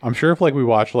 Yeah. I'm sure if like we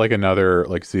watched like another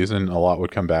like season, a lot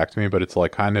would come back to me, but it's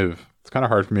like kind of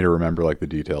hard for me to remember like the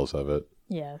details of it.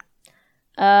 Yeah.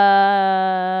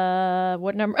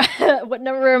 What number? What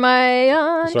number am I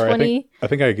on? Sorry, 20? I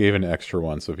think I gave an extra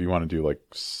one. So if you want to do like,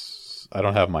 I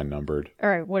don't have mine numbered. All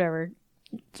right, whatever.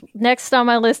 Next on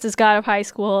my list is God of High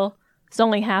School. It's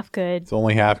only half good. It's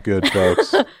only half good,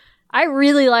 folks. I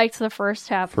really liked the first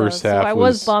half. First though, half so I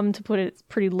was bummed to put it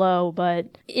pretty low,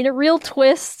 but in a real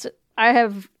twist, I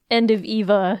have End of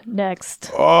Eva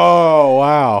next. Oh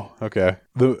wow! Okay.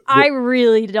 I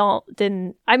really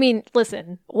didn't. I mean,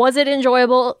 listen, was it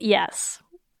enjoyable? Yes.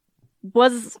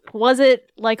 Was it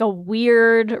like a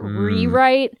weird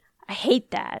rewrite? I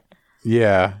hate that.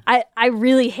 Yeah. I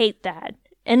really hate that,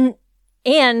 and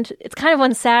it's kind of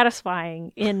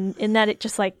unsatisfying in that it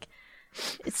just like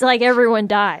it's like everyone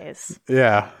dies.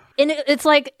 Yeah. And it's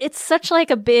like it's such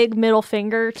like a big middle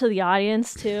finger to the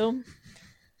audience too.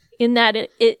 In that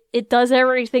it does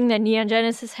everything that Neon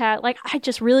Genesis had. Like, I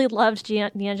just really loved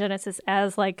Neon Genesis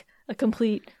as like a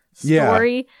complete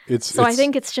story. Yeah, I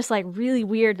think it's just like really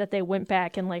weird that they went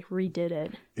back and like redid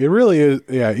it. It really is.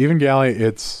 Yeah, even Galley,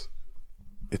 it's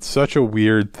such a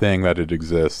weird thing that it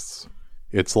exists.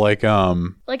 It's like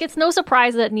it's no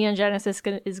surprise that Neon Genesis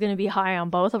is going to be high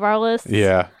on both of our lists.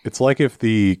 Yeah, it's like if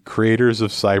the creators of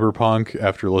Cyberpunk,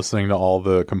 after listening to all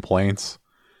the complaints,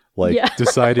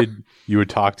 decided you would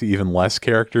talk to even less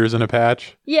characters in a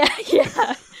patch. Yeah.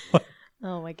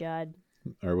 Oh my god.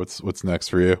 All right, what's next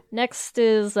for you? Next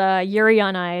is Yuri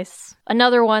on Ice.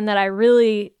 Another one that I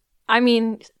I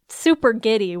mean, super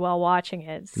giddy while watching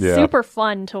it. Yeah. Super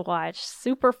fun to watch.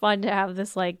 Super fun to have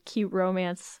this like cute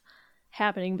romance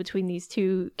happening between these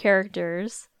two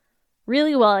characters.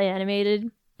 Really well animated,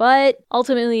 but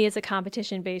ultimately it's a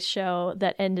competition-based show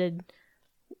that ended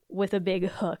with a big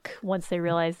hook once they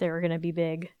realized they were going to be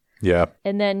big. Yeah.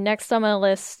 And then next on my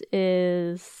list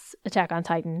is Attack on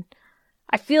Titan.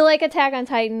 I feel like Attack on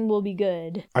Titan will be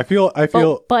good. I feel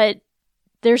but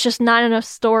there's just not enough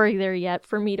story there yet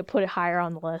for me to put it higher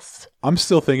on the list. I'm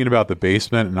still thinking about the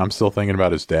basement, and I'm still thinking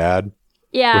about his dad.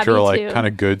 Yeah, which are me like too. kind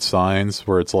of good signs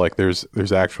where it's like there's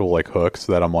actual like hooks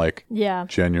that I'm like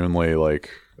genuinely like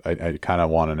I kind of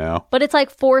want to know. But it's like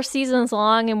 4 seasons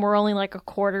long and we're only like a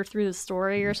quarter through the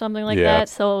story or something like that.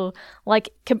 So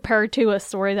like compared to a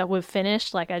story that we've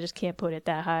finished, like I just can't put it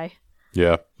that high.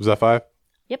 Yeah. Was that 5?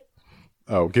 Yep.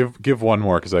 Oh, give one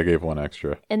more because I gave one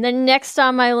extra. And then next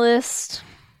on my list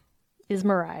is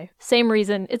Mirai. Same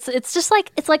reason. It's just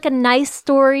like it's like a nice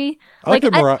story. I like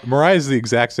that Mirai is the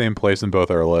exact same place in both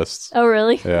our lists. Oh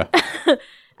really? Yeah.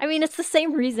 I mean, it's the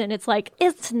same reason. It's like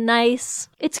it's nice,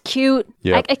 it's cute.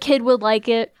 Yep. A kid would like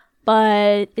it,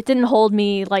 but it didn't hold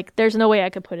me. Like, there's no way I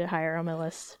could put it higher on my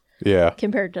list. Yeah.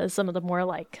 Compared to some of the more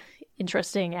like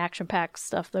interesting action-packed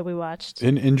stuff that we watched.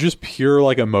 In just pure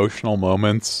like emotional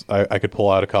moments, I could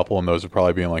pull out a couple, and those would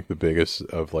probably be like the biggest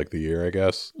of like the year, I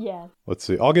guess. Yeah. Let's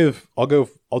see. I'll do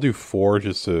 4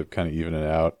 just to kind of even it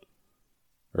out.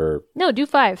 Or no, do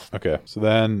 5. Okay. So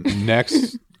then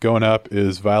next going up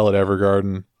is Violet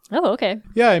Evergarden. Oh, okay.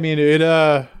 Yeah, I mean it.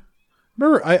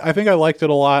 Remember, I think I liked it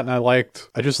a lot, and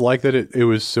I just liked that it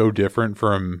was so different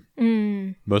from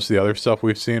most of the other stuff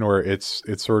we've seen, where it's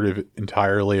sort of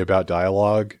entirely about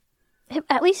dialogue.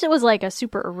 At least it was like a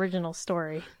super original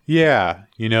story. Yeah,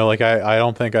 like I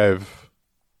don't think I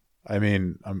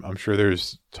mean, I'm sure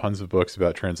there's tons of books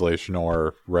about translation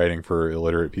or writing for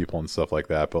illiterate people and stuff like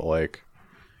that, but like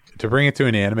to bring it to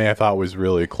an anime, I thought was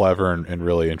really clever and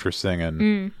really interesting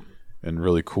and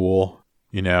really cool.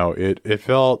 It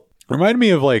reminded me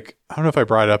of like, I don't know if I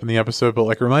brought it up in the episode, but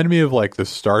like reminded me of like the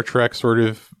Star Trek sort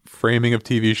of framing of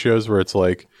TV shows where it's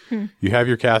like you have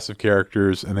your cast of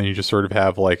characters and then you just sort of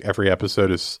have like every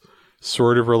episode is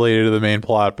sort of related to the main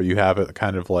plot, but you have it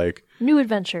kind of like a new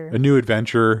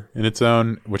adventure in its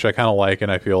own, which I kind of like,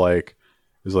 and I feel like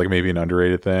is like maybe an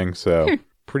underrated thing. So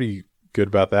pretty good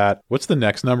about that. What's the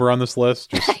next number on this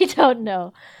list? I don't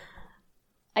know.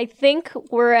 I think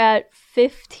we're at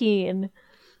 15.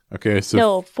 Okay, so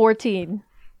no, 14.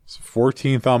 So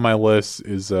 14th on my list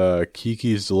is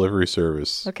Kiki's Delivery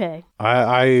Service. Okay.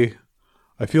 I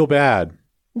feel bad.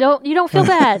 No, you don't feel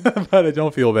bad. But I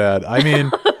don't feel bad. I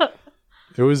mean,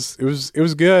 it was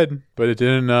good, but it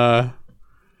didn't.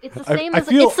 It's the same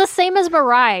it's the same as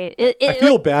Mirai. I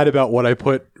feel bad about what I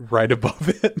put right above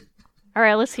it. All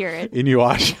right, let's hear it.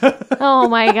 Inuyasha. Oh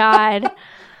my god.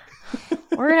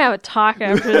 We're gonna have a talk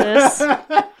after this.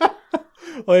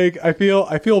 Like I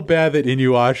feel bad that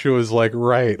Inuyasha was like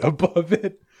right above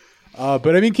it.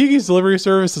 But I mean Kiki's Delivery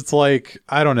Service, it's like,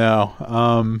 I don't know.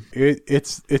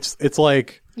 It's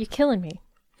like you're killing me.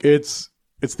 It's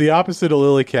the opposite of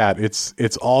Lily Cat.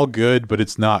 It's all good, but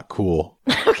it's not cool.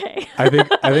 Okay. I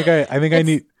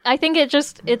think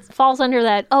it falls under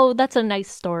that. Oh, that's a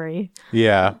nice story.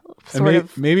 Yeah.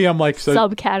 Maybe I'm like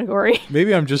subcategory.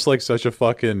 Maybe I'm just like such a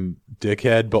fucking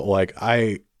dickhead, but like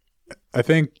I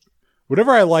think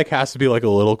whatever I like has to be like a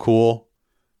little cool.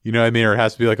 You know what I mean? Or it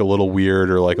has to be like a little weird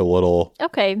or like a little.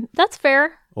 Okay, that's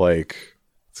fair. Like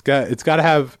it's got to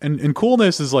have and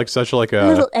coolness is like such like a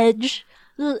little edge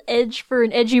for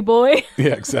an edgy boy.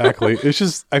 Yeah, exactly. It's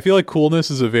just I feel like coolness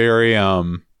is a very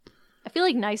I feel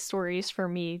like nice stories for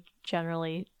me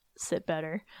generally sit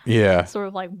better. Yeah. Sort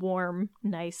of like warm,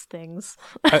 nice things.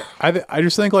 I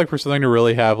just think like for something to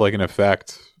really have like an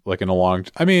effect, like in a long,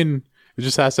 I mean, it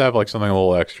just has to have like something a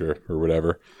little extra or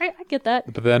whatever. I get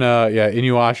that. But then,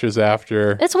 Inuyasha's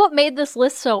after. It's what made this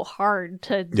list so hard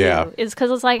to do. Yeah. Is because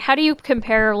it's like, how do you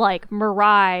compare like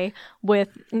Mirai with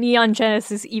Neon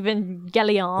Genesis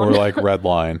Evangelion? Or like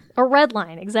Redline. Or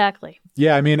Redline, exactly.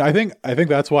 Yeah, I mean, I think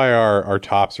that's why our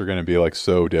tops are going to be like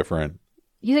so different.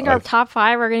 You think our top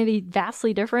 5 are going to be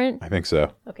vastly different? I think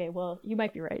so. Okay, well, you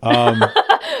might be right.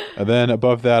 And then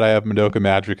above that, I have Madoka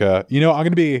Magica. I'm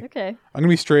gonna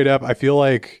be straight up. I feel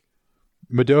like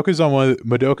Madoka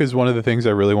is one of the things I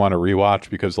really want to rewatch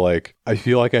because like I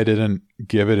feel like I didn't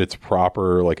give it its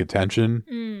proper like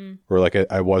attention, or like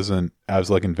I wasn't as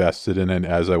like invested in it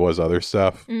as I was other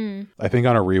stuff. I think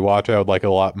on a rewatch I would like it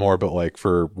a lot more, but like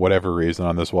for whatever reason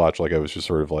on this watch, like I was just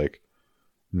sort of like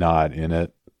not in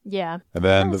it. Yeah, and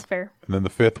then that's fair. And then the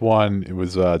 5th one, it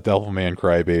was Devilman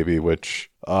Crybaby,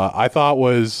 which I thought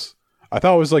was I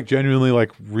thought it was like genuinely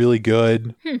like really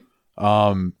good.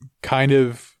 Kind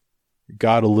of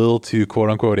got a little too quote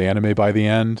unquote anime by the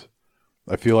end.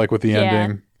 I feel like with the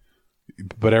ending,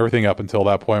 but everything up until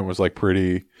that point was like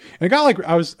pretty. And it got like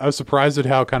I was surprised at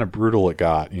how kind of brutal it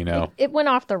got. You know, it went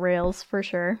off the rails for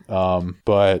sure.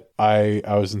 But I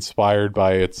was inspired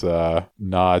by its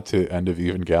nod to End of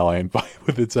Evangelion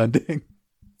with its ending.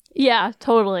 Yeah,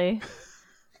 totally.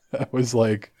 I was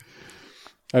like,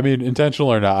 I mean,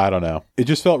 intentional or not, I don't know. It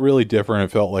just felt really different.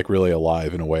 It felt like really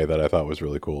alive in a way that I thought was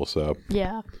really cool. So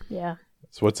yeah.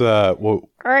 So what's All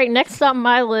right, next on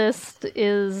my list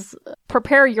is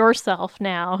prepare yourself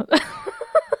now.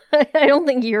 I don't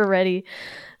think you're ready.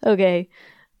 Okay.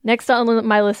 Next on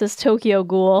my list is Tokyo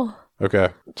Ghoul. Okay.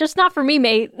 Just not for me,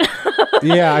 mate.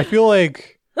 Yeah, I feel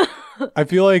like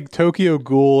Tokyo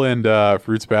Ghoul and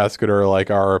Fruits Basket are like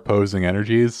our opposing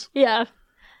energies. Yeah.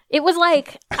 It was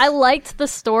like, I liked the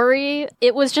story.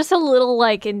 It was just a little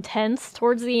like intense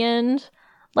towards the end.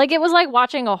 Like, it was like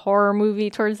watching a horror movie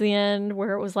towards the end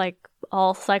where it was like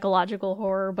all psychological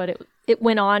horror, but it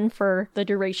went on for the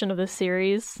duration of the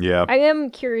series. Yeah. I am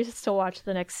curious to watch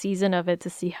the next season of it to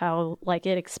see how like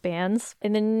it expands.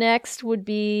 And the next would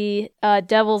be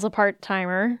Devil's a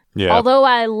Part-Timer. Yeah. Although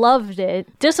I loved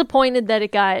it, disappointed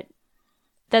that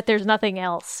that there's nothing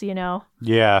else, you know?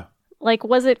 Yeah. Like,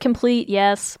 was it complete?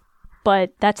 Yes.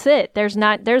 But that's it. There's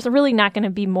really not going to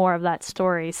be more of that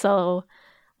story. So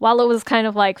while it was kind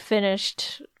of like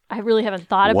finished, I really haven't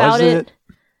thought about it.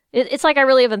 It's like I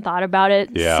really haven't thought about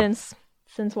it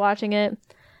since watching it.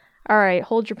 All right,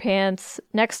 hold your pants.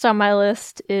 Next on my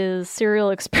list is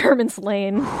Serial Experiments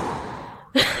Lane.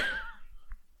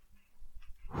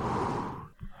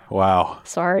 Wow.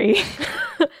 Sorry.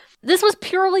 This was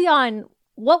purely on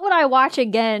what would I watch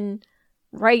again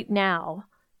right now.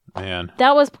 Man.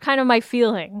 That was kind of my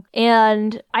feeling.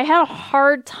 And I had a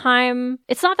hard time.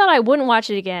 It's not that I wouldn't watch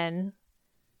it again.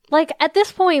 Like, at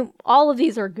this point, all of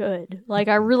these are good. Like,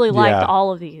 I really liked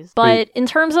all of these. But in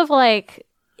terms of, like,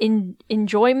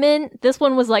 enjoyment, this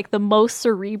one was, like, the most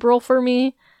cerebral for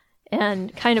me.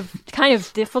 And kind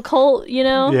of difficult, you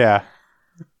know? Yeah.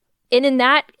 And in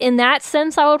that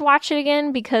sense, I would watch it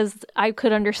again because I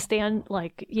could understand,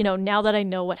 like, you know, now that I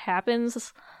know what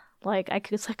happens, like, I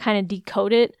could kind of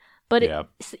decode it. But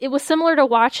it was similar to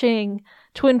watching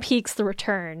Twin Peaks: The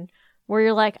Return, where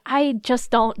you're like, I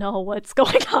just don't know what's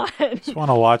going on. Just want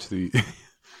to watch the...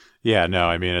 Yeah, no,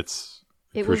 I mean, it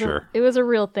for sure. It was a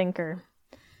real thinker.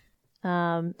 So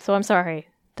I'm sorry.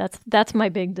 That's my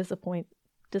big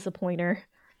disappointer.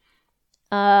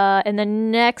 And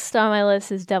then next on my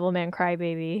list is Devilman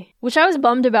Crybaby, which I was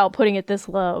bummed about putting it this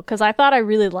low because I thought I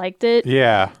really liked it.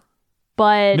 Yeah.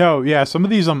 But no, yeah, some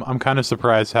of these I'm kind of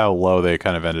surprised how low they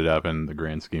kind of ended up in the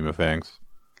grand scheme of things.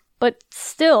 But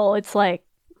still, it's like,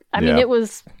 I mean, it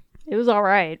was all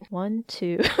right. 1,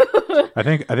 2. I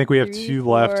think we have 3, 2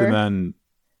 left, and then.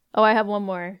 Oh, I have one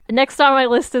more. Next on my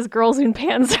list is Girls und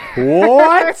Panzer.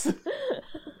 What?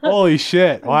 Holy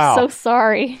shit! Wow. I'm so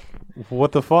sorry.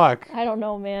 What the fuck? I don't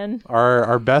know, man.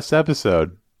 Our best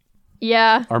episode.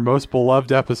 Yeah. Our most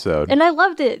beloved episode. And I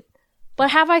loved it. But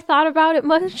have I thought about it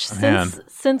much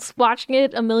since watching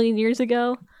it a million years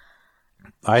ago?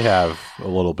 I have a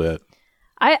little bit.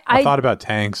 I thought about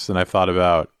tanks and I thought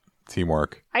about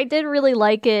teamwork. I did really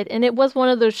like it, and it was one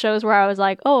of those shows where I was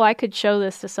like, oh, I could show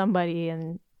this to somebody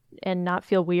and not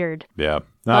feel weird. Yeah.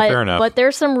 Fair enough. But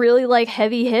there's some really like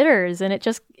heavy hitters, and it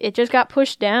just got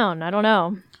pushed down. I don't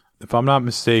know. If I'm not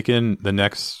mistaken, the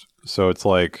next... So it's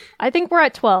like... I think we're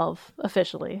at 12,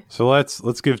 officially. So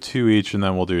let's give 2 each, and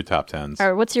then we'll do top 10s. All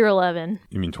right, what's your 11?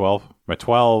 You mean 12? My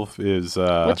 12 is...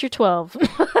 What's your 12?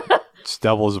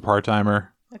 Devil is a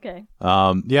Part-Timer. Okay.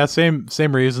 Yeah, same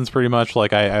reasons, pretty much.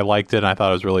 Like, I liked it, and I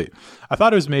thought it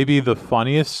was maybe the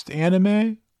funniest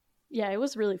anime. Yeah, it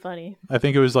was really funny. I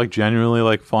think it was, like, genuinely,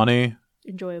 like, funny.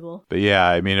 Enjoyable. But yeah,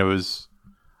 I mean, it was...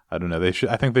 I don't know.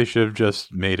 I think they should have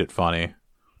just made it funny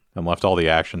and left all the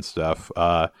action stuff.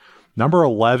 Number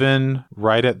 11,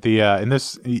 right at the and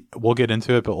this we'll get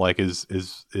into it, but like is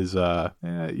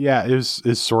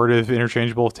sort of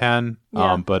interchangeable with 10.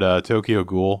 Yeah. But Tokyo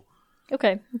Ghoul.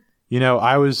 Okay. You know,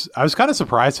 I was kind of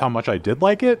surprised how much I did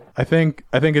like it. I think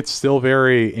it's still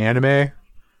very anime.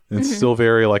 It's still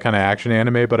very like kind of action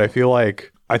anime, but I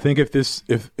think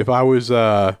if I was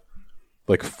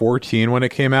like 14 when it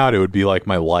came out, it would be like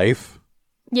my life.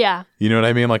 Yeah. You know what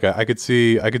I mean? Like I could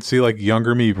see like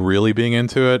younger me really being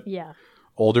into it. Yeah.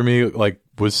 Older me like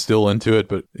was still into it,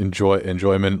 but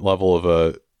enjoyment level of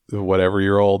a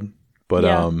whatever-year-old. But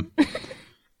yeah.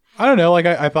 I don't know. Like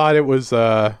I thought it was.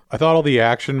 I thought all the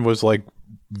action was like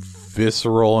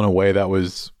visceral in a way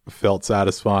that felt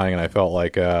satisfying, and I felt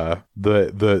like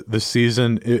the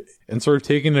season and sort of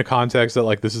taking into context that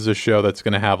like this is a show that's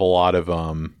going to have a lot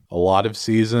of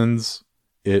seasons.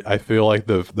 I feel like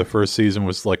the first season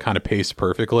was like kind of paced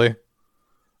perfectly.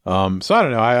 So I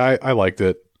don't know. I liked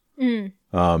it.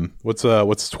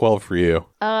 What's 12 for you?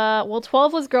 Well,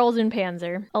 12 was Girls in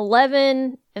Panzer.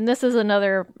 11, and this is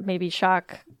another maybe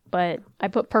shock, but I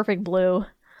put Perfect Blue.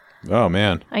 Oh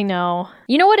man. I know.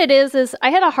 You know what it is I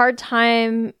had a hard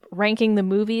time ranking the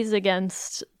movies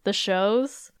against the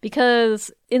shows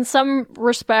because in some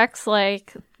respects,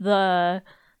 like the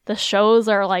shows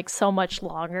are like so much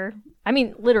longer. I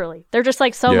mean, literally, they're just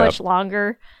like so much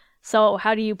longer. So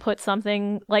how do you put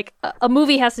something like a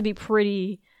movie has to be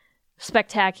pretty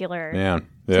spectacular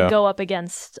to go up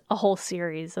against a whole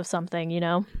series of something, you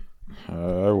know?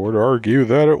 I would argue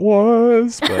that it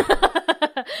was, but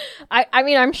I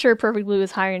mean, I'm sure Perfect Blue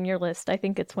is high on your list. I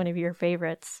think it's one of your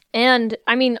favorites. And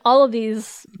I mean, all of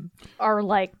these are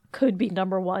like could be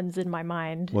number ones in my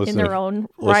mind in their own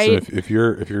right. If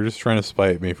you're just trying to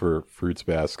spite me for Fruits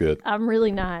Basket, I'm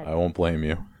really not. I won't blame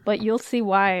you. But you'll see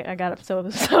why I got so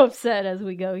upset as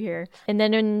we go here. And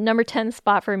then in number 10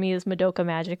 spot for me is Madoka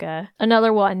Magica.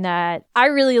 Another one that I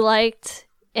really liked.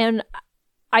 And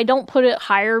I don't put it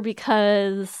higher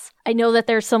because I know that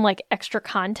there's some like extra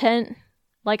content.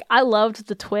 Like I loved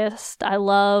the twist. I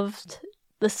loved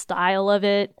the style of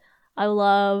it. I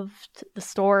loved the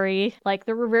story. Like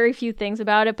there were very few things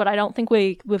about it, but I don't think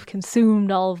we've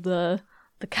consumed all of the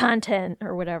content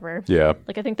or whatever. Yeah.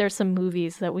 Like I think there's some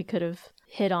movies that we could have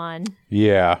hit on.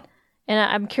 Yeah. And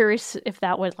I'm curious if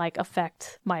that would like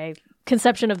affect my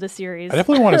conception of the series. I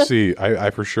definitely want to see, I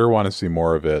for sure want to see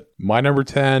more of it. My number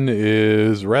 10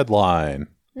 is Redline.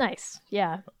 Nice.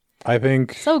 Yeah. I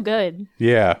think. So good.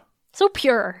 Yeah. So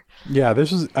pure. Yeah.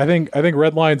 This is, I think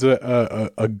Redline's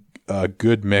a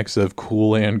good mix of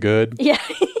cool and good. Yeah.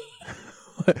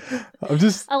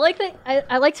 I like that.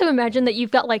 I like to imagine that you've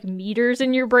got like meters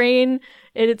in your brain,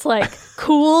 and it's like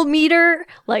cool meter,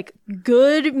 like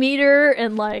good meter,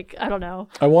 and like I don't know.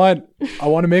 I want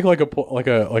to make like a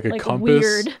compass, a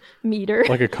weird meter,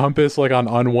 like a compass. Like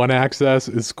on one axis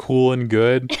is cool and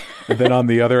good, and then on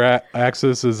the other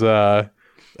axis is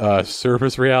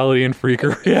surface reality and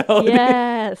freaker reality.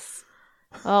 Yes.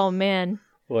 Oh man.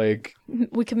 Like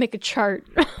we could make a chart.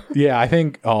 Yeah, I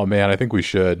think. Oh man, I think we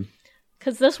should.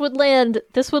 Because this would land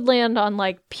on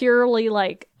like purely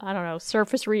like I don't know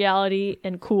surface reality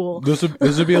and cool. This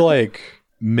would be like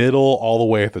middle all the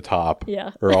way at the top,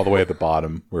 yeah, or all the way at the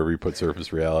bottom wherever you put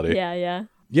surface reality. Yeah.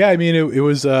 I mean it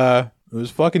was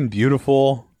fucking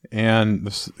beautiful,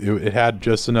 and it had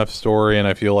just enough story, and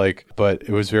I feel like, but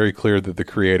it was very clear that the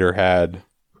creator had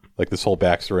like this whole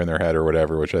backstory in their head or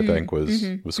whatever, which I think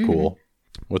was cool.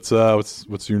 What's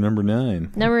your number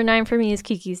 9? Number 9 for me is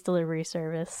Kiki's Delivery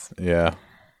Service. Yeah.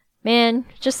 Man,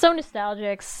 just so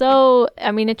nostalgic. So,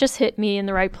 I mean, it just hit me in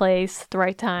the right place, the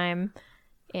right time.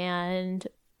 And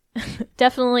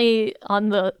definitely on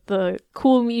the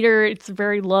cool meter, it's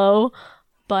very low.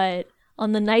 But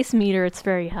on the nice meter, it's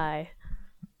very high.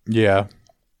 Yeah.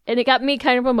 And it got me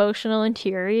kind of emotional and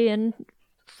teary. And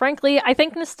frankly, I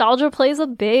think nostalgia plays a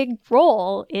big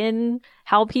role in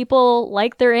how people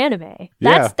like their anime.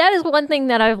 That is one thing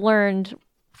that I've learned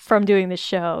from doing this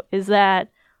show, is that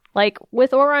like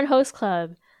with Ouran Host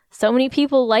Club, so many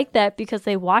people like that because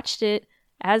they watched it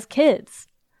as kids.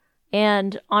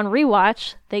 And on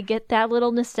rewatch, they get that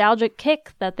little nostalgic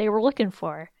kick that they were looking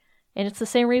for. And it's the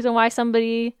same reason why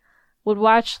somebody would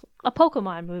watch a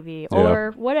Pokemon movie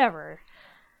or whatever.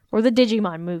 Or the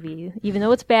Digimon movie. Even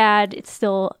though it's bad, it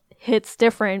still hits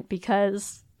different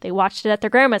because they watched it at their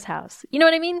grandma's house. You know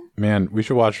what I mean? Man, we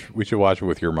should watch it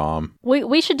with your mom.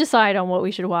 We should decide on what we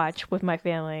should watch with my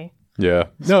family. Yeah.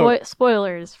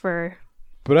 Spoilers for...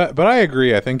 But I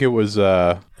agree. I think it was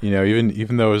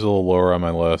even though it was a little lower on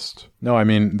my list. No, I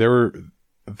mean there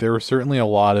were certainly a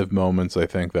lot of moments I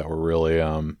think that were really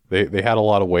they had a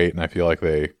lot of weight, and I feel like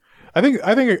I think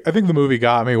the movie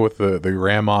got me with the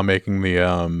grandma making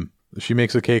the she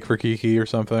makes a cake for Kiki or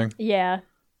something. Yeah.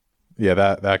 Yeah,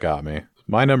 that got me.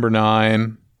 My number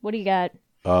 9. What do you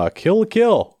got? Kill la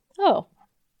Kill. Oh.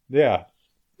 Yeah.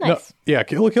 Nice. No, yeah,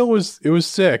 Kill la Kill was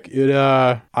sick. It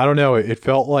I don't know, it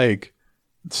felt like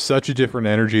such a different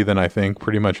energy than I think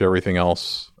pretty much everything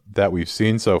else that we've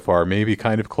seen so far. Maybe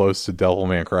kind of close to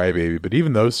Devilman Crybaby, but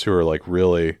even those two are like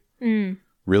really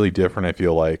really different, I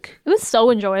feel like. It was so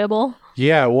enjoyable.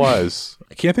 Yeah, it was.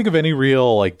 I can't think of any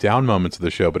real like down moments of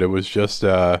the show, but it was just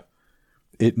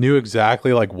it knew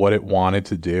exactly like what it wanted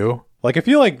to do. Like I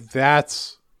feel like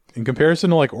that's in comparison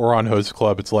to like Ouran Host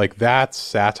Club, it's like that's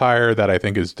satire that I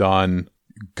think is done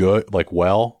good, like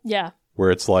well. Yeah.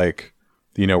 Where it's like,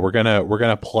 you know, we're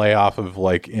gonna play off of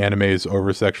like anime's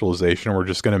over sexualization. We're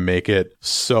just gonna make it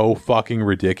so fucking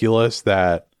ridiculous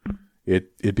that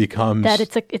it becomes that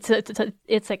it's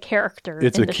a character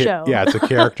in the show. Yeah, it's a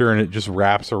character, and it just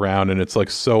wraps around, and it's like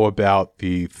so about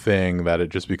the thing that it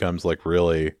just becomes like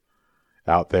really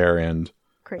out there and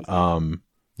crazy.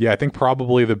 Yeah, I think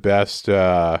probably the best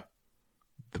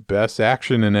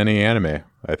action in any anime.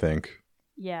 I think.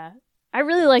 Yeah. I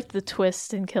really liked the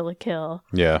twist in Kill la Kill.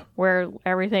 Yeah. Where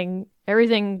everything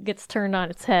gets turned on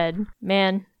its head.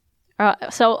 Man.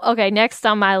 Okay, next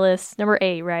on my list, number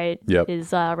 8, right? Yep.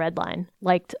 Is Redline.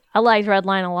 I liked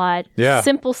Redline a lot. Yeah.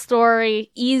 Simple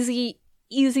story, easy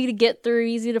to get through,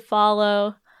 easy to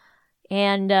follow.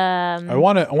 And I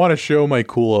want to show my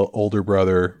cool older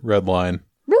brother Redline.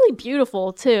 Really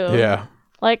beautiful too. Yeah.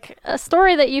 Like a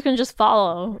story that you can just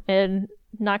follow and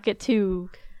not get too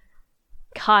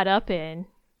caught up in.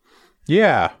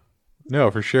 Yeah. No,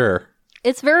 for sure.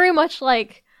 It's very much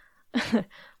like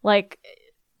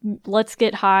let's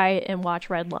get high and watch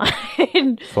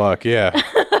Redline. Fuck yeah.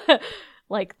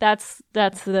 Like that's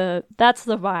the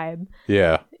vibe.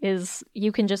 Yeah. Is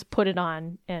you can just put it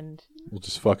on and we'll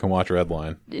just fucking watch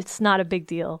Redline. It's not a big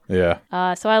deal. Yeah.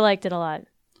 So I liked it a lot.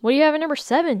 What do you have at number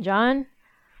 7, John?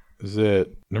 Is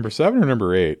it number 7 or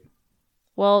number 8?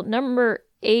 Well, number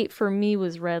 8 for me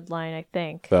was Redline, I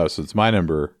think. Oh, so it's my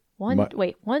number. 1,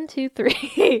 2,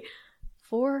 3,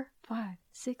 4, 5,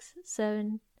 6,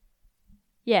 7.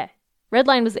 Yeah.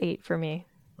 Redline was 8 for me.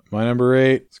 My number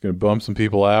 8. It's going to bum some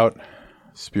people out.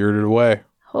 Spirited Away.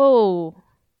 Oh.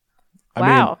 I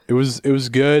wow. mean, it was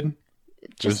good.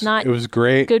 It was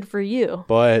great. Good for you.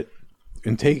 But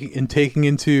in taking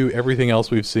into everything else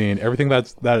we've seen, everything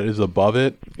that is above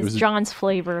it, it was John's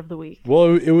flavor of the week.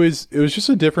 Well, it was just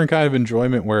a different kind of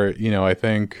enjoyment where, you know, I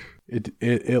think it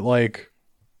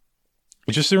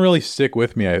just didn't really stick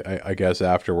with me, I guess,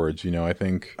 afterwards. You know, I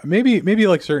think maybe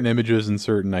like certain images and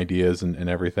certain ideas and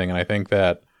everything. And I think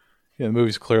that, you know, the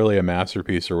movie's clearly a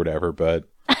masterpiece or whatever, but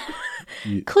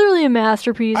clearly a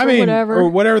masterpiece whatever. Or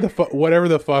whatever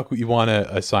the fuck you want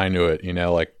to assign to it, you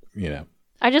know, like, you know.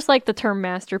 I just like the term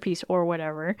masterpiece or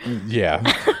whatever. Yeah.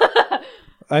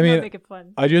 I mean, make it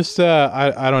fun. I just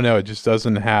I don't know, it just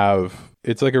doesn't have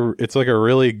it's like a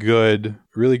really good,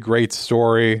 really great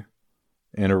story,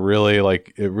 and it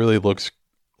really looks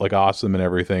like awesome and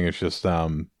everything. It's just I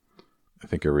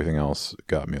think everything else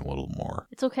got me a little more.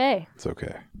 It's okay. It's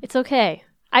okay. It's okay.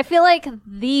 I feel like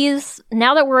these,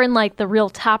 now that we're in like the real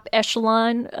top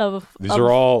echelon of these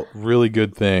are all really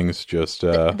good things, just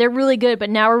they're really good, but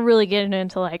now we're really getting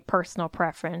into like personal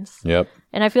preference. Yep.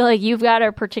 And I feel like you've got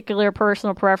a particular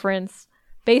personal preference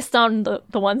based on the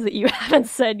ones that you haven't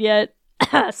said yet.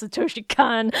 Satoshi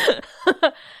Kon.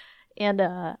 And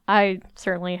I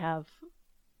certainly have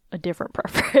a different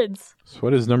preference. So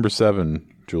what is number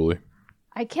 7, Julie?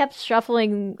 I kept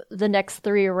shuffling the next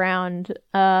 3 around,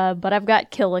 but I've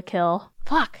got Kill la Kill.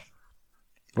 Fuck.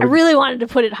 I really wanted to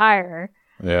put it higher.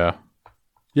 Yeah.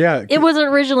 Yeah. It was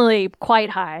originally quite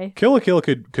high. Kill la Kill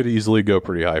could easily go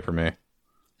pretty high for me.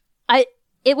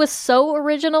 It was so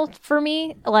original for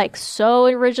me, like so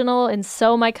original and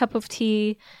so my cup of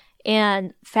tea,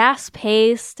 and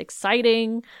fast-paced,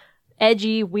 exciting,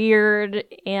 edgy, weird,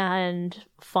 and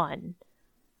fun.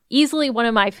 Easily one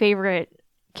of my favorite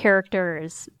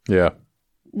characters. Yeah.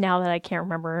 Now that I can't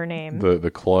remember her name.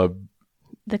 The club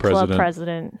club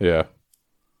president. Yeah.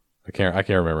 I can't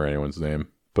remember anyone's name,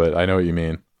 but I know what you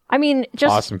mean. I mean,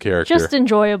 just awesome character. Just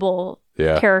enjoyable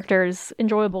characters,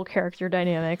 enjoyable character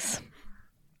dynamics.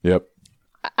 Yep.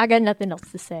 I got nothing else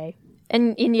to say.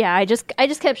 And yeah, I just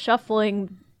kept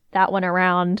shuffling that one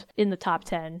around in the top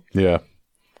 10. Yeah.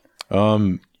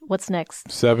 What's next?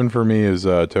 7 for me is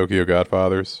Tokyo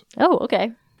Godfathers. Oh,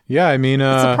 okay. Yeah, I mean,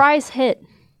 surprise hit.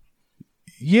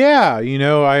 Yeah, you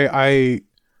know, I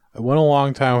went a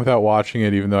long time without watching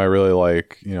it, even though I really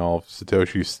like, you know, all of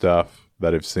Satoshi's stuff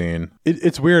that I've seen.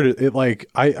 It's weird.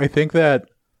 I think that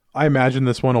I imagine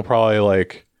this one will probably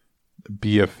like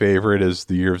be a favorite as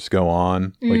the years go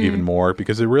on, like even more,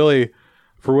 because it really,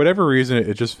 for whatever reason,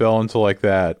 it just fell into like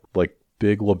that like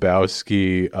Big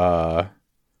Lebowski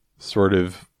sort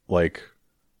of like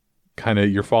kind of,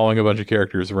 you're following a bunch of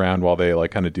characters around while they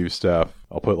like kind of do stuff.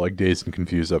 I'll put like Dazed and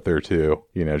Confused up there too,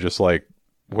 you know, just like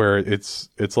where it's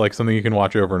like something you can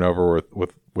watch over and over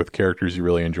with characters you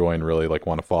really enjoy and really like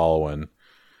want to follow and,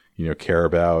 you know, care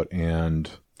about,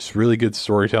 and just really good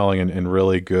storytelling and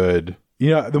really good, you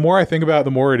know, the more I think about it,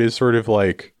 the more it is sort of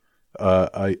like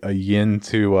a yin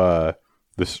to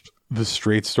the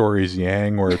Straight Stories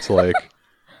Yang, where it's like,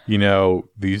 you know,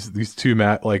 these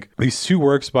two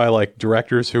works by like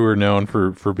directors who are known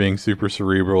for being super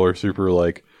cerebral or super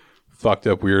like fucked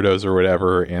up weirdos or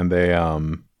whatever, and they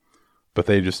but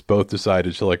they just both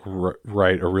decided to like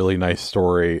write a really nice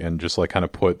story and just like kind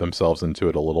of put themselves into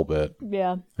it a little bit.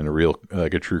 Yeah. And a real,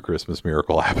 like a true Christmas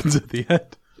miracle happens at the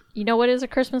end. You know what is a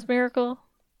Christmas miracle?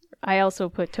 I also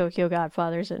put Tokyo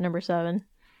Godfathers at number 7.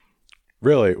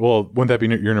 Really? Well, wouldn't that be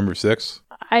your number 6?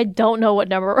 I don't know what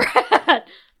number we're at,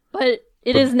 but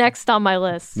it is next on my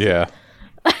list. Yeah.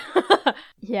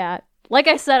 Yeah. Like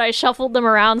I said, I shuffled them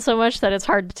around so much that it's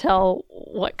hard to tell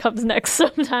what comes next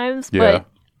sometimes. Yeah. But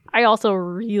I also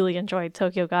really enjoyed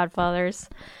Tokyo Godfathers.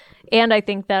 And I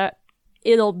think that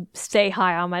it'll stay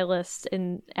high on my list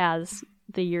as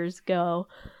the years go.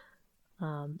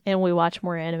 And we watch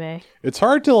more anime. It's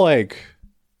hard to like...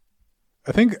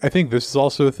 I think this is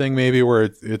also a thing maybe where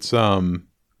it's I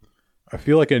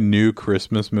feel like a new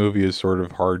Christmas movie is sort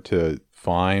of hard to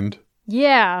find.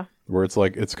 Yeah. Where it's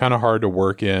like, it's kind of hard to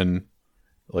work in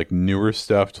like newer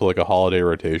stuff to like a holiday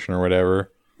rotation or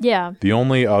whatever. Yeah. The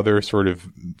only other sort of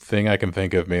thing I can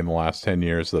think of made in the last 10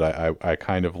 years that I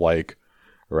kind of like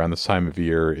around this time of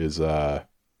year is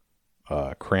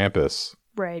Krampus.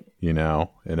 Right. You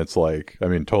know? And it's like, I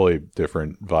mean, totally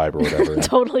different vibe or whatever.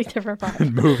 Totally different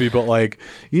vibe. Movie, but like,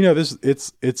 you know,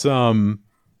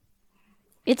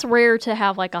 it's rare to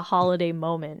have like a holiday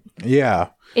moment. Yeah.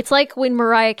 It's like when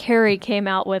Mariah Carey came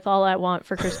out with All I Want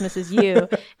for Christmas Is You,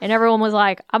 and everyone was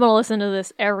like, I'm going to listen to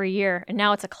this every year, and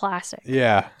now it's a classic.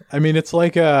 Yeah. I mean, it's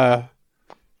like the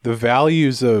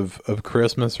values of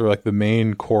Christmas, or like the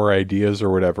main core ideas or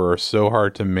whatever, are so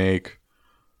hard to make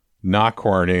not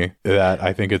corny that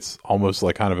I think it's almost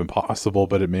like kind of impossible,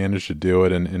 but it managed to do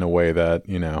it in a way that,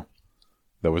 you know,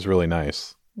 that was really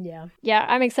nice. Yeah. Yeah,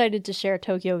 I'm excited to share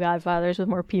Tokyo Godfathers with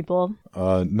more people.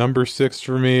 Number 6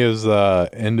 for me is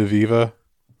End of Eva.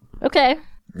 Okay.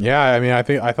 Yeah, I mean,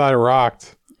 I thought it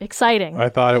rocked. Exciting. I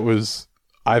thought it was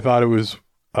it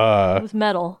was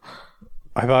metal.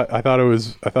 I thought it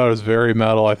was very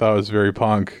metal. I thought it was very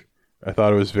punk. I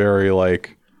thought it was very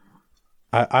like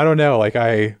I don't know, like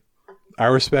I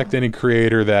respect any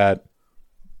creator that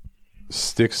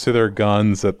sticks to their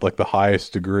guns at like the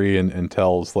highest degree and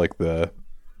tells like the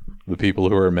people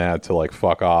who are mad to like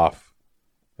fuck off,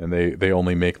 and they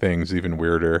only make things even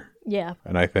weirder. Yeah.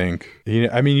 And I think, you know,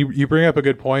 I mean, you bring up a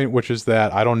good point, which is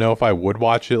that I don't know if I would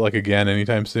watch it like again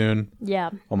anytime soon. Yeah.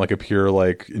 On like a pure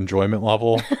like enjoyment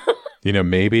level. You know,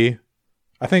 maybe.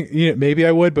 I think, you know, maybe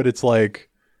I would, but it's like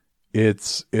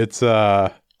it's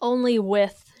only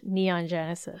with Neon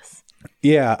Genesis.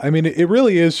 Yeah, I mean, it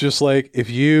really is just like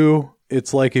if you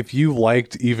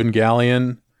liked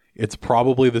Evangelion, it's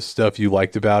probably the stuff you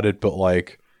liked about it, but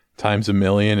like times a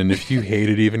million. And if you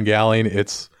hated Evangelion,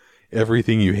 it's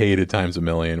everything you hated times a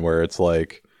million, where it's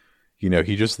like, you know,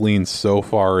 he just leans so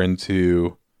far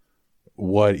into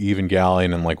what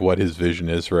Evangelion and like what his vision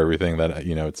is for everything that,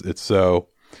 you know, it's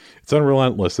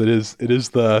unrelentless. It is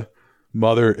the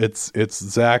mother, it's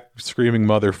Zack screaming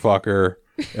motherfucker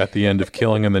at the end of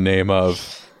Killing in the Name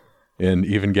Of. And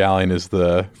Evangelion is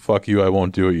the fuck you, I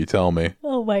won't do what you tell me.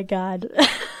 Oh my god.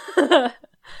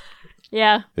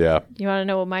 Yeah. Yeah. You want to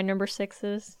know what my number 6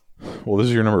 is? Well, this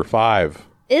is your number 5.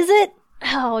 Is it?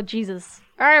 Oh, Jesus.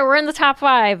 All right, we're in the top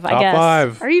 5, I guess.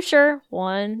 Top 5. Are you sure?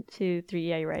 1, 2, 3.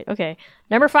 Yeah, you're right. Okay.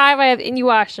 Number 5, I have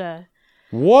Inuyasha.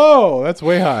 Whoa, that's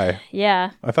way high.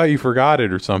 Yeah. I thought you forgot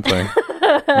it or something.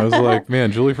 I was like,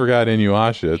 man, Julie forgot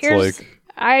Inuyasha. It's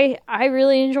I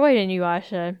really enjoyed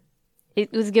Inuyasha.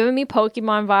 It was giving me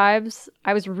Pokemon vibes.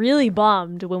 I was really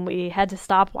bummed when we had to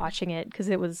stop watching it because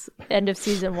it was end of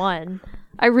season 1.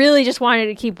 I really just wanted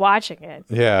to keep watching it.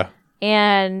 Yeah.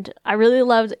 And I really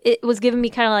loved it. It was giving me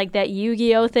kind of like that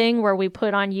Yu-Gi-Oh thing where we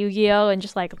put on Yu-Gi-Oh and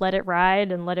just like let it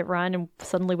ride and let it run, and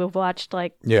suddenly we've watched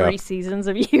like 3 seasons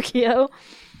of Yu-Gi-Oh.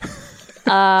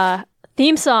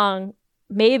 Theme song,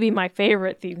 maybe my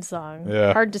favorite theme song.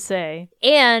 Yeah. Hard to say.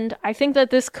 And I think that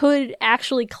this could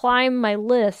actually climb my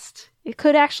list. It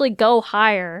could actually go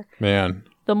higher. Man.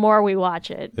 The more we watch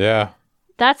it. Yeah.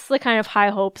 That's the kind of high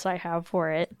hopes I have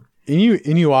for it.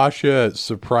 Inuyasha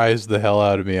surprised the hell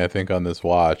out of me, I think, on this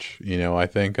watch. You know, I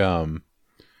think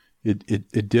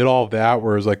it did all of that,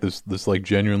 where it was like this like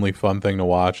genuinely fun thing to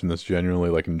watch, and this genuinely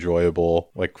like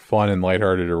enjoyable, like fun and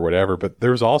lighthearted or whatever. But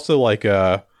there was also like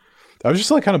I was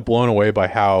just like kind of blown away by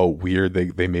how weird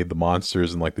they made the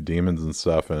monsters and like the demons and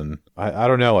stuff. And I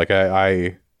don't know, like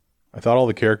I thought all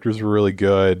the characters were really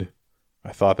good.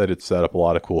 I thought that it set up a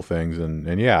lot of cool things,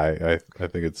 and yeah, I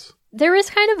think it's... There is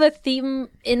kind of a theme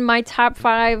in my top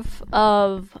 5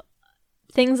 of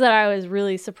things that I was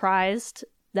really surprised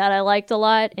that I liked a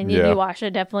lot, and Yeah.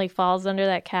 Inuyasha definitely falls under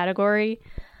that category.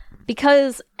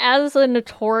 Because as a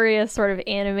notorious sort of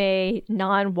anime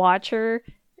non-watcher,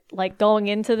 like going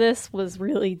into this was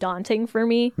really daunting for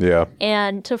me. Yeah.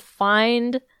 And to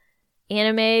find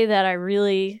anime that I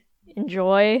really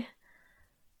enjoy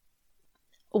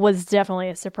was definitely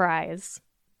a surprise.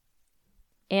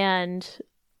 And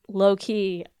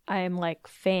low-key, I'm like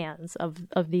fans of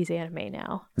these anime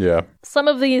now. Yeah. Some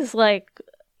of the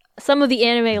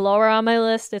anime lower on my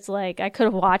list, it's like I could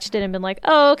have watched it and been like,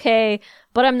 oh, okay,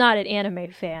 but I'm not an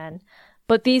anime fan.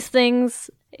 But these things,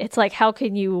 it's like, how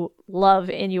can you love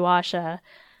Inuyasha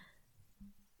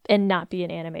and not be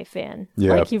an anime fan?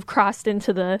 Yeah. Like, you've crossed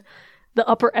into the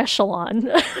upper echelon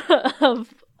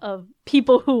of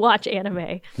people who watch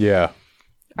anime. Yeah.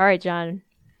 All right, John,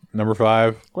 Number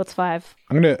 5. what's 5?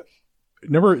 I'm gonna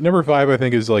number 5. I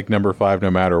think is like number 5 no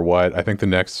matter what. I think the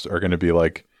next are gonna be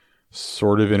like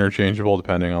sort of interchangeable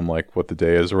depending on like what the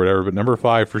day is or whatever. But number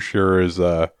 5 for sure is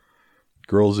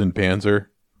Girls in Panzer.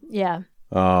 Yeah.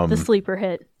 The sleeper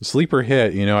hit. Sleeper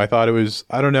hit. You know, I thought it was.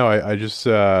 I don't know. I just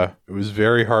it was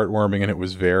very heartwarming and it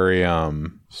was very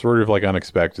sort of like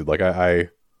unexpected. Like I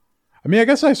mean, I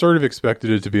guess I sort of expected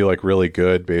it to be like really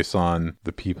good based on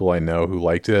the people I know who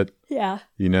liked it. Yeah.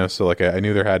 You know, so like I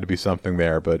knew there had to be something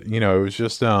there, but you know, it was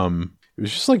just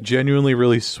like genuinely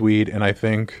really sweet, and I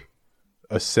think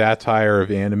a satire of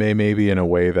anime maybe in a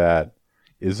way that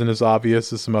isn't as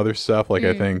obvious as some other stuff. Like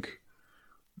I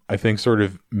think sort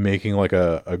of making like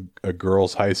a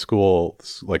girls' high school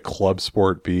like club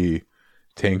sport be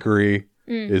tankery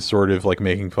is sort of like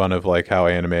making fun of like how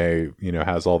anime, you know,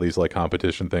 has all these like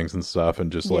competition things and stuff,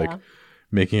 and just like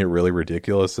making it really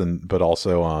ridiculous, and but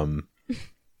also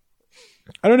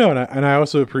I don't know, and I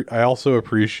also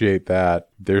appreciate that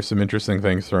there's some interesting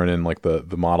things thrown in, like the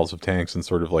models of tanks and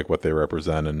sort of like what they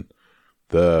represent, and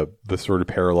the sort of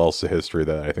parallels to history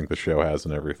that I think the show has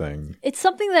and everything. It's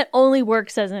something that only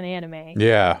works as an anime.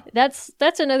 Yeah. That's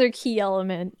another key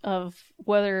element of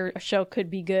whether a show could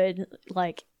be good,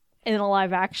 like in a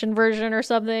live action version or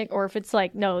something, or if it's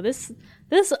like, no, this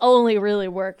only really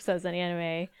works as an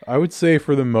anime. I would say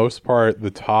for the most part,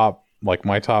 the top, like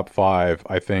my top 5,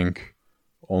 I think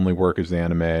only work as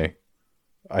anime.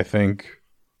 I think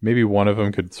maybe one of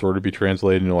them could sort of be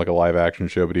translated into like a live action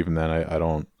show, but even then I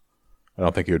don't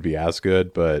think it would be as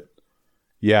good. But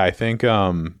yeah, I think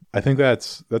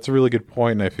that's a really good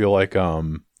point, and I feel like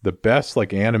the best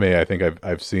like anime I think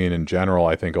I've seen in general,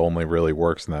 I think only really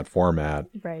works in that format.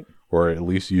 Right. Or at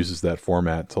least uses that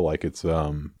format to like its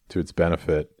to its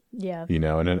benefit. Yeah. You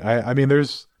know, and I mean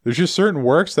there's just certain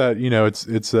works that, you know, it's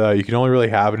you can only really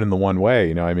have it in the one way,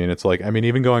 you know. I mean, it's like, I mean,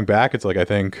 even going back, it's like I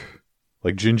think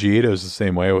like Junji Ito is the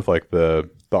same way with like the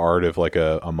art of like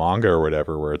a manga or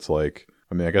whatever, where it's like,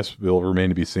 I mean, I guess it'll remain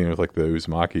to be seen with like the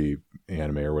Uzumaki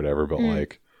anime or whatever, but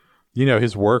like, you know,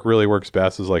 his work really works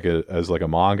best as like a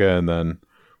manga, and then,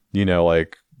 you know,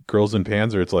 like Girls in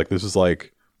Panzer, it's like this is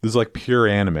like pure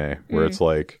anime where it's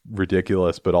like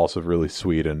ridiculous but also really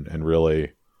sweet and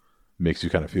really makes you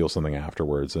kind of feel something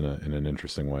afterwards in an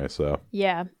interesting way. So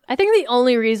yeah, I think the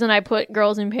only reason I put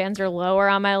Girls in Panzer lower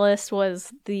on my list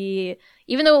was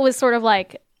even though it was sort of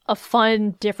like a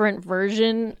fun, different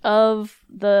version of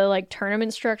the like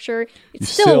tournament structure, it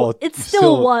still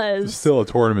was a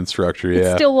tournament structure.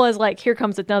 Yeah, it still was like, here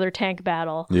comes another tank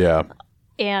battle. Yeah,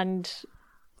 and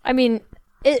I mean,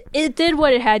 it did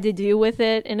what it had to do with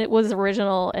it, and it was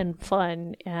original and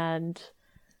fun and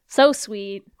so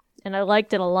sweet, and I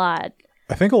liked it a lot.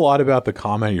 I think a lot about the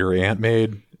comment your aunt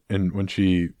made, and when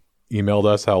she emailed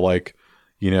us, how like,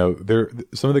 you know,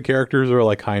 some of the characters are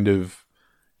like kind of,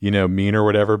 you know, mean or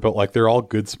whatever, but like they're all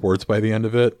good sports by the end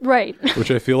of it. Right. Which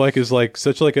I feel like is like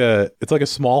such like it's like a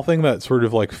small thing that sort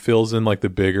of like fills in like the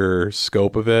bigger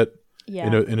scope of it. Yeah.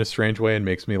 In a strange way, and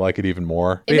makes me like it even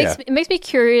more. It makes me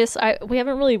curious. We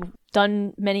haven't really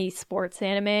done many sports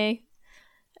anime,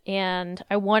 and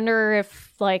I wonder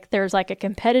if like there's like a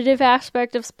competitive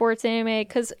aspect of sports anime,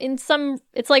 because in some,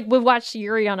 it's like we've watched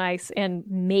Yuri on Ice, and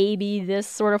maybe this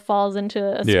sort of falls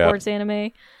into a sports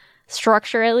anime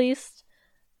structure at least.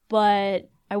 But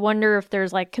I wonder if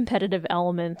there's like competitive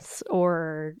elements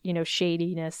or, you know,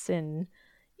 shadiness in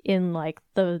like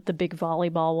the big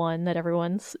volleyball one that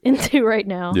everyone's into right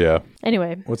now. Yeah.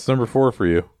 Anyway. What's number 4 for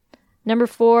you? Number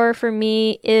 4 for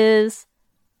me is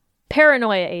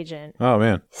Paranoia Agent. Oh,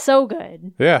 man. So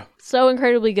good. Yeah. So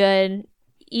incredibly good.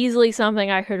 Easily something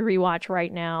I could rewatch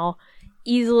right now.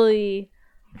 Easily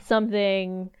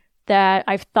something that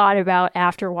I've thought about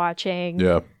after watching.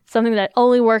 Yeah. Something that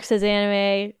only works as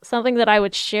anime. Something that I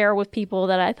would share with people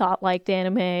that I thought liked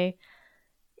anime.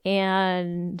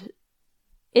 and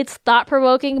it's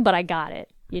thought-provoking, but I got it.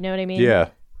 You know what I mean? Yeah.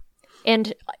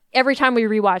 And every time we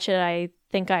rewatch it, I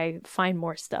think I find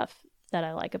more stuff that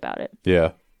I like about it.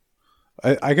 Yeah.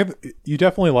 I get you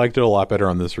definitely liked it a lot better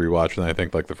on this rewatch than I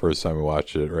think like the first time we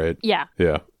watched it, right? Yeah.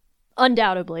 Yeah.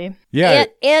 Undoubtedly. Yeah.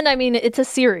 And I mean, it's a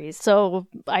series, so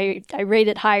I rate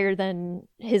it higher than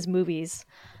his movies.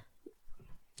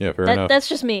 Yeah, fair enough. That's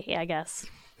just me, I guess.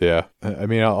 Yeah. I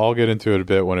mean, I'll get into it a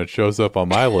bit when it shows up on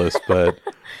my list, but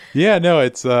yeah, no,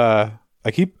 it's I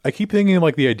keep thinking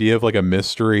like the idea of like a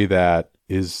mystery that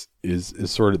is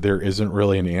sort of there isn't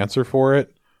really an answer for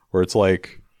it, where it's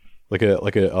like a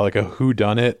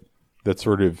whodunit that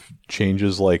sort of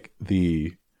changes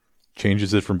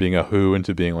it from being a who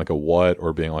into being like a what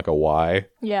or being like a why.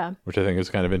 Yeah. Which I think is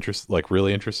kind of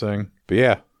really interesting. But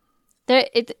yeah.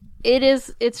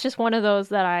 It's just one of those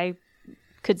that I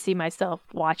could see myself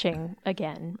watching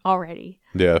again already.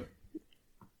 Yeah.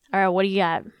 All right, what do you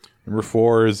got? Number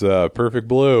 4 is Perfect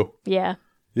Blue. Yeah.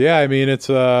 Yeah, I mean it's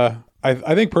I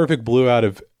think Perfect Blue out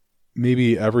of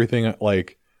maybe everything,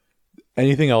 like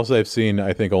anything else I've seen,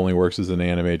 I think only works as an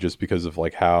anime just because of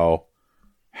like how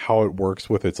it works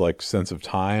with its like sense of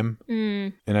time.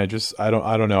 And I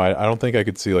don't know. I don't think I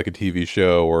could see like a TV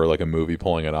show or like a movie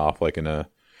pulling it off like in an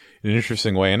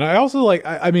interesting way. And I also like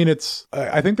I mean it's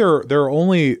I think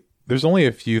there's only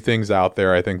a few things out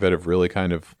there I think that have really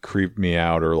kind of creeped me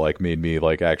out or like made me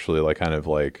like actually like kind of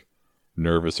like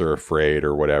nervous or afraid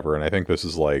or whatever. And I think this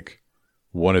is like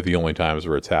one of the only times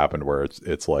where it's happened where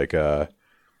it's like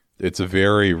it's a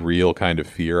very real kind of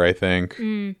fear, I think,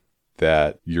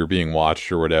 that you're being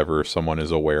watched or whatever. Someone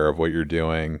is aware of what you're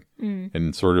doing,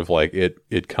 and sort of like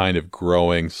it kind of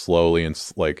growing slowly and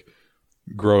like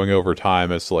growing over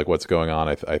time as to like what's going on.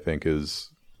 I think is,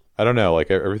 I don't know,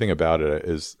 like everything about it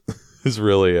is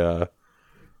really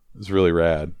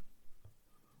rad.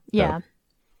 Yeah.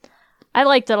 I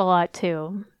liked it a lot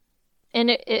too.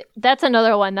 And that's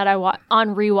another one that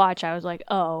on rewatch I was like,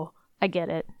 oh, I get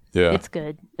it. Yeah. It's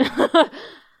good. The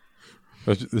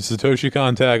Satoshi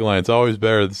Kon tagline, it's always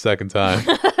better the second time.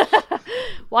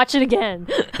 Watch it again.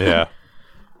 Yeah.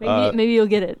 Maybe you'll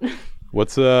get it.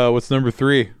 What's number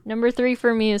 3? Number 3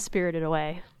 for me is Spirited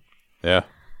Away. Yeah.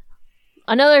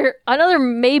 Another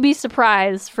maybe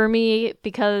surprise for me,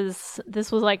 because this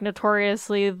was like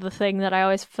notoriously the thing that I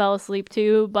always fell asleep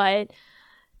to, but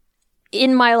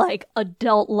in my like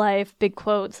adult life, big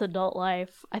quotes, adult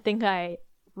life, I think I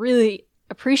really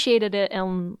appreciated it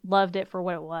and loved it for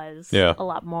what it was. Yeah. A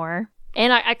lot more.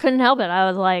 And I couldn't help it. I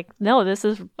was like, no, this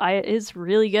is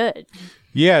really good.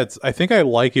 Yeah, I think I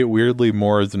like it weirdly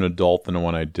more as an adult than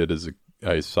when I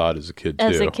saw it as a kid too.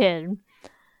 As a kid.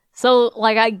 So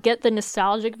like I get the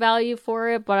nostalgic value for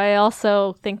it, but I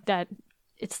also think that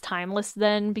it's timeless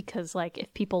then, because like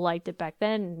if people liked it back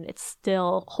then, it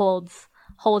still holds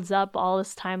up all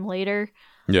this time later.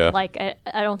 Yeah. Like I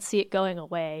don't see it going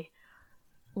away.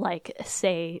 Like,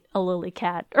 say, a Lily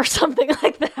Cat or something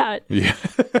like that. Yeah.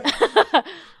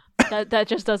 that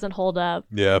just doesn't hold up.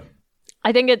 Yeah.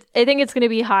 I think it's going to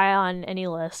be high on any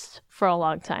list for a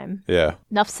long time. Yeah.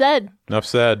 Enough said.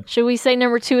 Should we say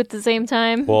number 2 at the same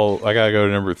time? Well, I gotta go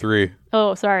to number 3.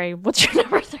 Oh, sorry. What's your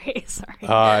number 3? Sorry.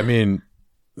 I mean,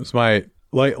 it's my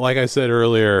like I said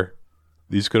earlier,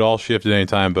 these could all shift at any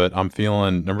time, but I'm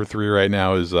feeling number 3 right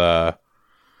now is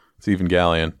it's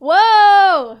Evangelion.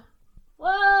 Whoa!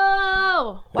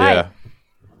 Why? Yeah.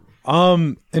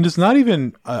 And it's not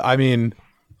even. I mean,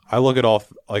 I look at all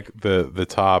like the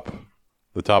top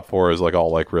 4 is like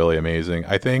all like really amazing.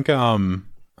 I think.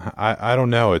 I don't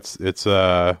know. It's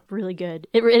really good.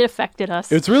 It affected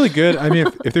us. It's really good. I mean,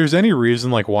 if there's any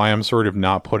reason like why I'm sort of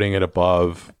not putting it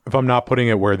above, if I'm not putting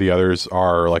it where the others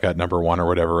are like at number 1 or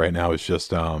whatever right now, it's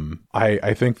just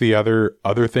I think the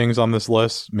other things on this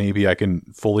list maybe I can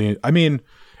fully. I mean.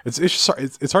 It's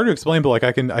hard to explain, but like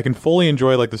I can fully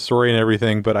enjoy like the story and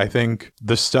everything, but I think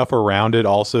the stuff around it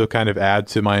also kind of add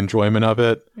to my enjoyment of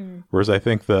it. Whereas I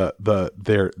think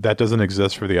that doesn't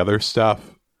exist for the other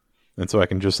stuff, and so I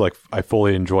can just like I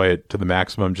fully enjoy it to the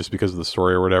maximum just because of the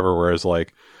story or whatever. Whereas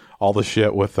like all the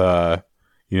shit with the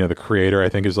creator I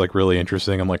think is like really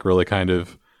interesting and like really kind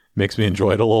of makes me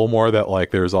enjoy it a little more, that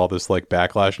like there's all this like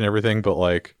backlash and everything. But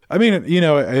like I mean,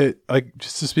 like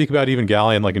just to speak about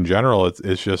Evangelion like in general,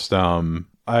 it's just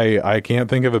I can't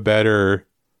think of a better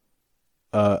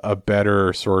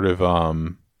sort of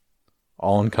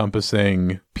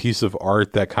all-encompassing piece of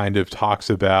art that kind of talks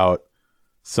about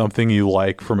something you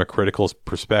like from a critical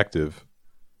perspective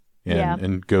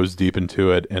and goes deep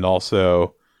into it, and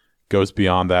also goes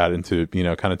beyond that into,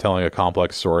 kind of telling a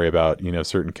complex story about,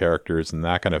 certain characters and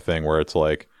that kind of thing, where it's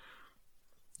like,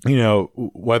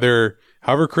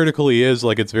 however critical he is,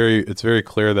 like it's very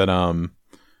clear that and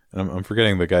I'm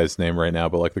forgetting the guy's name right now,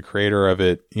 but like the creator of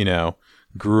it,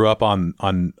 grew up on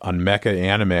mecha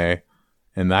anime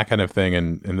and that kind of thing,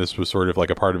 and this was sort of like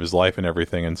a part of his life and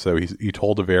everything, and so he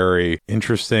told a very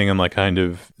interesting and like kind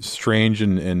of strange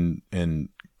and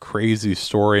crazy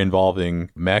story involving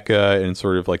mecha and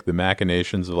sort of like the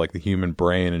machinations of like the human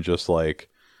brain, and just like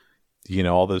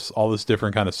all this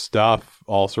different kind of stuff,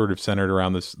 all sort of centered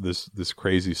around this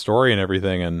crazy story and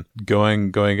everything, and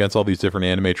going against all these different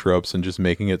anime tropes and just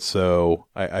making it so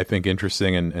I think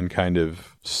interesting and kind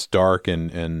of stark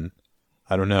and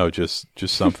I don't know, just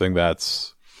something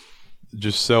that's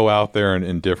just so out there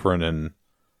and different. And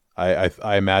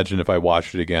I imagine if I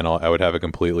watched it again, I would have a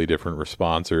completely different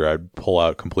response, or I'd pull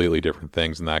out completely different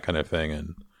things and that kind of thing.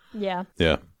 And yeah.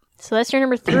 So that's your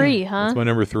number 3, huh? That's my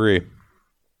number 3.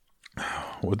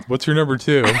 What's your number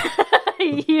 2?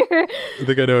 I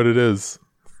think I know what it is.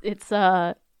 It's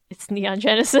Neon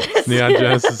Genesis. Neon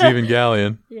Genesis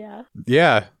Evangelion.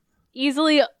 Yeah.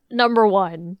 Easily number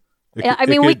 1.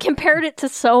 We compared it to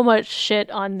so much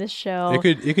shit on this show.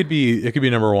 It could be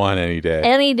number 1 any day.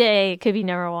 Any day it could be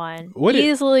number 1.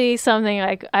 Easily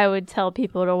something I would tell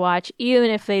people to watch,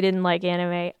 even if they didn't like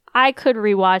anime. I could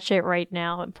rewatch it right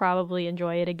now and probably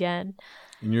enjoy it again.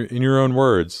 In your own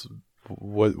words,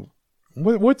 what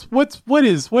is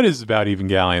about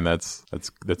Evangelion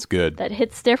that's good? That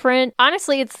hits different.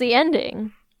 Honestly, it's the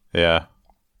ending. Yeah.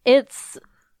 It's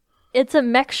a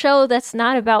mech show that's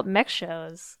not about mech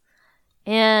shows.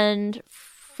 And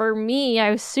for me, I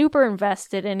was super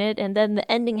invested in it, and then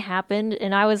the ending happened,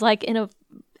 and I was like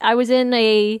I was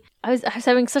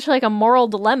having such like a moral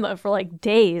dilemma for like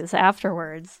days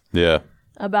afterwards. Yeah.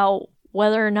 About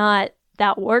whether or not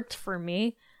that worked for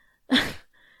me.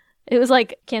 It was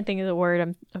like, can't think of the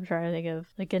word. I'm trying to think of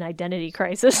like an identity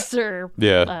crisis or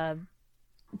yeah.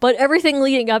 But everything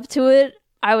leading up to it,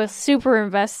 I was super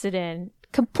invested in.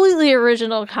 Completely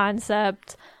original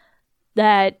concept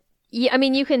that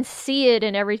you can see it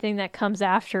in everything that comes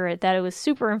after it, that it was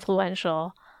super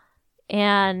influential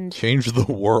and changed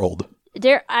the world.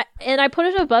 I put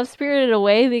it above Spirited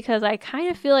Away because I kind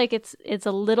of feel like it's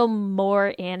a little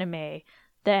more anime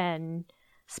than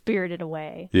Spirited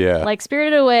Away. Yeah. Like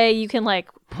Spirited Away, you can like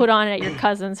put on at your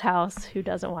cousin's house who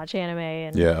doesn't watch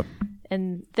anime,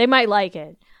 and they might like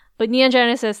it. But Neon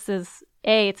Genesis is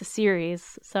it's a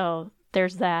series, so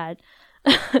there's that.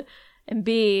 And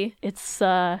B, it's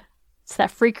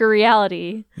that freaker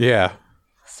reality. Yeah.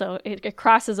 So it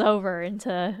crosses over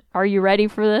into, are you ready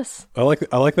for this? I like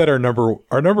that our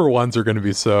number ones are going to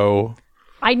be so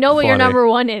I know what funny. Your number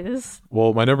 1 is.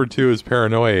 Well, my number 2 is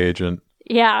Paranoia Agent.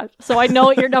 Yeah, so I know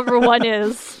what your number 1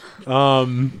 is. I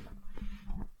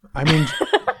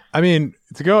mean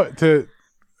to go to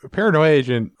Paranoia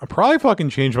Agent, I probably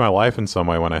fucking changed my life in some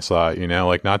way when I saw it,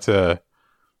 like not to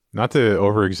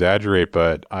over exaggerate,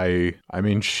 but I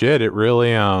mean shit, it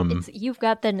really you've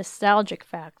got the nostalgic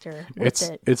factor with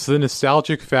it. It's the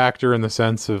nostalgic factor in the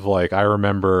sense of like I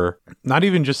remember not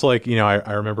even just like,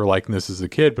 I remember liking this as a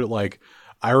kid, but like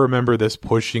I remember this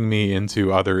pushing me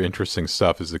into other interesting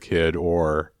stuff as a kid,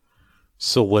 or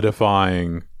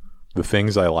solidifying the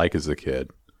things I like as a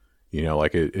kid.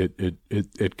 Like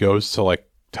it goes to like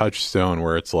touchstone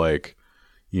where it's like,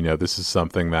 this is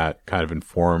something that kind of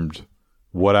informed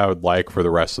what I would like for the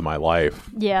rest of my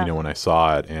life. Yeah. When I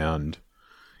saw it, and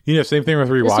same thing with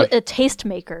rewatch. It's a taste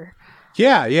maker.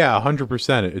 Yeah,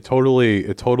 100%.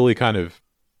 It totally kind of.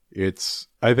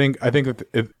 I think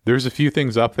that there's a few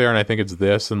things up there, and I think it's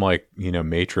this and like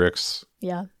Matrix.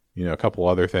 Yeah. A couple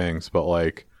other things, but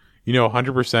like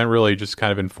 100% really just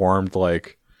kind of informed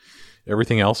like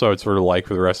everything else I would sort of like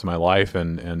for the rest of my life,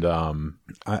 and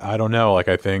I don't know, like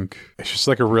I think it's just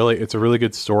like it's a really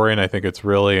good story, and I think it's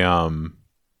really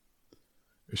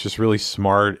it's just really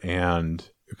smart and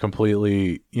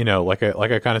completely like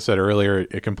I kind of said earlier,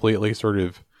 it completely sort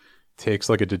of takes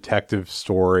like a detective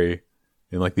story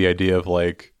and like the idea of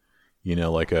like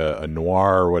like a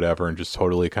noir or whatever, and just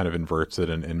totally kind of inverts it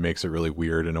and makes it really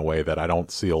weird in a way that I don't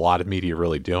see a lot of media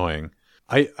really doing.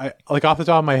 I like off the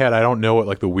top of my head, I don't know what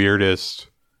like the weirdest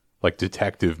like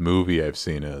detective movie I've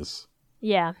seen is.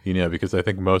 Yeah. Because I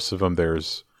think most of them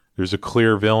there's a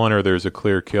clear villain or there's a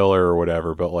clear killer or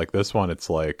whatever, but like this one, it's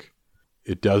like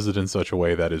it does it in such a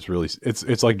way that is really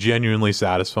it's like genuinely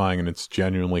satisfying, and it's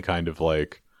genuinely kind of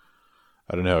like,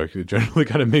 I don't know, it generally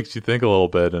kind of makes you think a little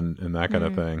bit and that kind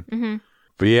of thing. Mm-hmm.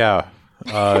 But yeah,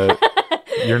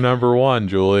 your number 1,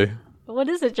 Julie. What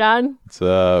is it, John? It's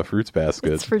Fruits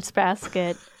Basket. It's Fruits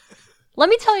Basket. Let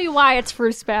me tell you why it's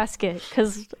Fruits Basket,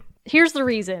 because here's the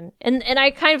reason. And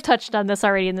I kind of touched on this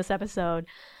already in this episode.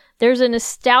 There's a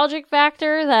nostalgic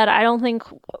factor that I don't think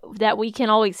that we can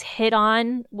always hit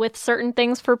on with certain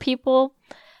things for people.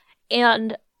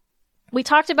 And we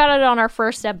talked about it on our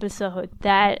first episode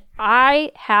that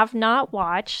I have not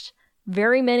watched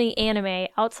very many anime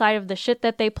outside of the shit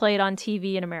that they played on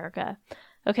TV in America.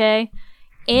 Okay?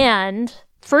 And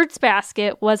Fruits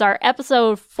Basket was our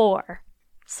episode 4.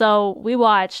 So we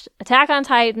watched Attack on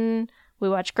Titan, we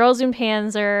watched Girls und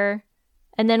Panzer,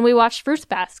 and then we watched Fruits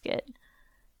Basket.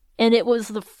 And it was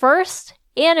the first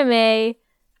anime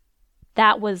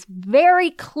that was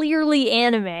very clearly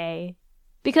anime.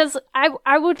 Because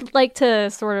I would like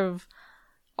to sort of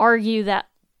argue that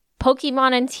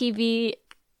Pokemon on TV,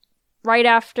 right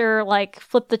after, like,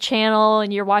 flip the channel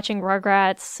and you're watching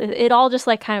Rugrats, it all just,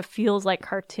 like, kind of feels like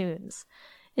cartoons.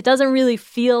 It doesn't really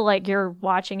feel like you're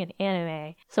watching an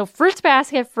anime. So Fruits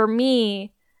Basket, for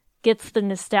me, gets the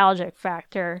nostalgic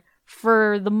factor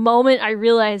for the moment I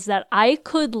realized that I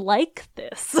could like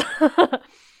this.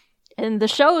 And the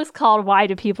show is called Why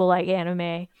Do People Like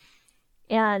Anime?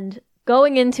 And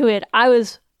going into it, I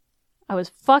was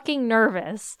fucking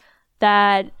nervous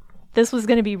that this was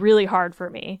going to be really hard for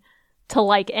me to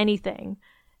like anything.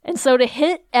 And so to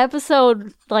hit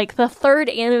episode, like, the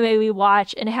 3rd anime we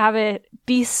watch and have it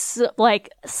be, like,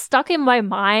 stuck in my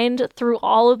mind through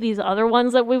all of these other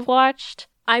ones that we've watched.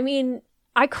 I mean,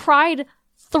 I cried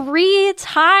 3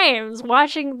 times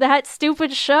watching that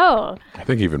stupid show. I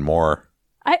think even more.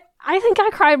 I think I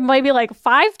cried maybe like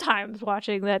 5 times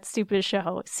watching that stupid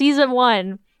show. Season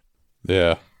 1.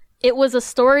 Yeah. It was a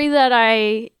story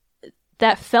that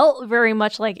felt very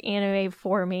much like anime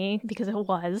for me, because it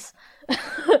was.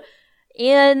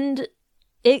 And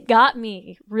it got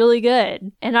me really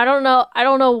good. And I don't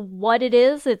know what it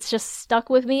is. It's just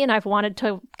stuck with me, and I've wanted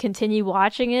to continue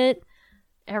watching it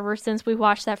ever since we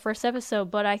watched that first episode.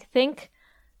 But I think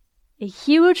a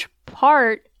huge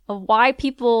part of why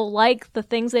people like the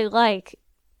things they like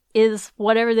is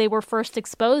whatever they were first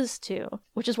exposed to,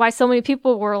 which is why so many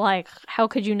people were like, how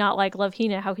could you not like Love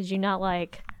Hina? How could you not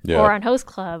like Ouran Host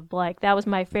Club? Like, that was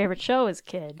my favorite show as a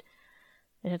kid.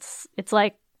 And it's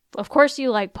like, of course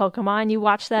you like Pokemon, you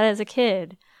watched that as a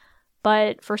kid.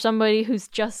 But for somebody who's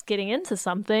just getting into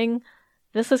something,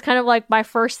 this is kind of like my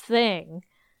first thing.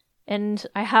 And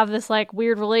I have this, like,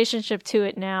 weird relationship to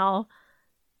it now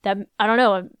that, I don't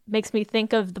know, it makes me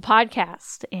think of the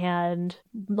podcast and,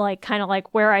 like, kind of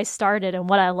like where I started and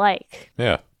what I like.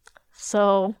 Yeah.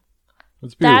 So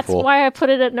that's why I put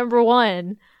it at number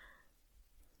 1.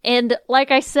 And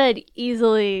like I said,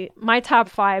 easily, my top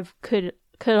 5 could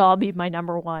all be my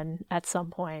number 1 at some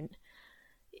point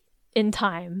in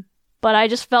time. But I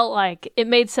just felt like it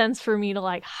made sense for me to,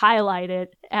 like, highlight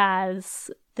it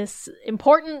as this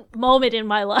important moment in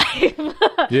my life.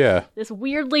 Yeah. This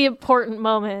weirdly important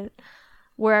moment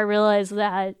where I realized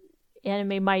that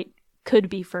anime could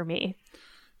be for me.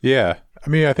 Yeah. I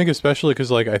mean, I think especially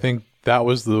because, like, I think that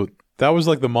was like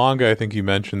the manga I think you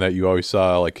mentioned that you always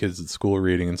saw, like, kids at school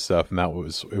reading and stuff. And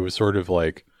it was sort of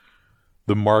like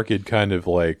the market kind of,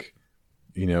 like,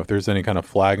 you know, if there's any kind of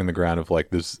flag in the ground of, like,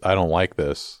 this, I don't like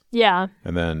this. Yeah.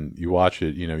 And then you watch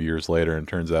it, you know, years later, and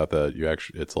it turns out that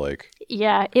it's like.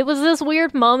 Yeah, it was this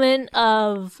weird moment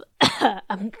of,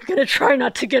 I'm going to try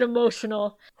not to get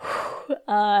emotional.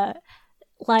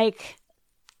 Like,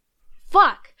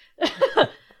 fuck.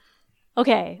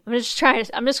 Okay, I'm just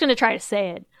going to try to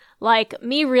say it. Like,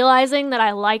 me realizing that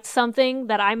I liked something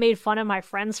that I made fun of my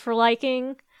friends for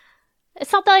liking.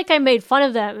 It's not like I made fun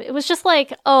of them. It was just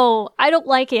like, oh, I don't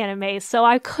like anime, so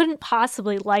I couldn't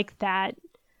possibly like that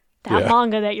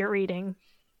manga that you're reading.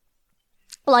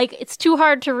 Like, it's too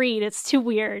hard to read. It's too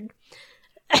weird.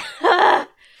 And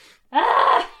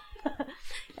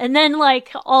then,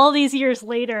 like, all these years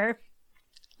later,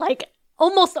 like,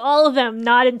 almost all of them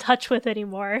not in touch with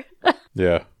anymore.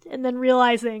 Yeah. And then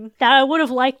realizing that I would have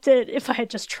liked it if I had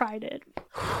just tried it.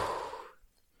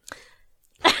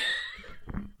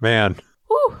 Man.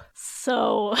 Whew.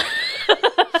 So.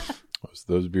 that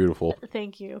was beautiful.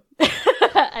 Thank you.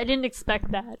 I didn't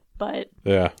expect that, but.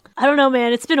 Yeah. I don't know,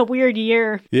 man. It's been a weird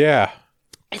year. Yeah.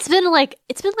 It's been like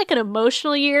an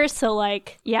emotional year. So,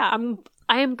 like, yeah,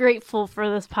 I am grateful for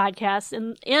this podcast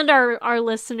and our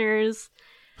listeners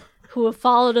who have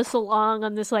followed us along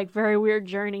on this, like, very weird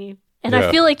journey. And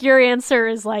I feel like your answer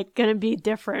is, like, going to be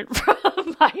different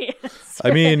from my answer.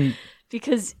 I mean.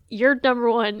 Because your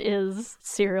number 1 is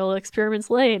Serial Experiments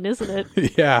Lain, isn't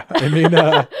it? Yeah. I mean,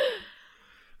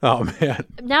 oh, man.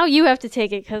 Now you have to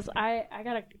take it because I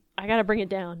gotta bring it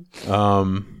down.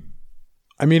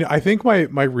 I mean, I think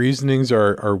my reasonings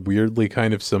are weirdly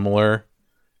kind of similar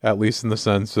at least in the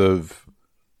sense of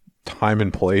time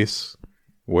and place,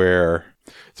 where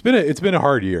it's been a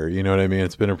hard year. You know what I mean?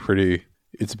 It's been a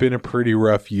pretty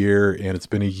rough year, and it's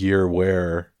been a year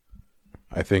where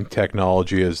I think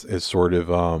technology has sort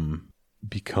of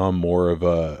become more of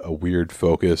a weird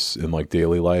focus in like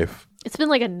daily life. It's been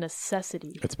like a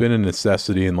necessity. It's been a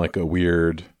necessity and like a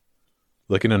weird,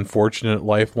 like an unfortunate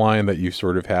lifeline that you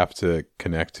sort of have to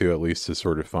connect to, at least to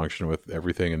sort of function with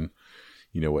everything and,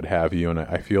 you know, what have you. And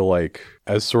I feel like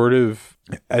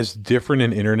as different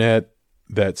an internet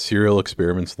that Serial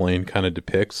Experiments Lain kind of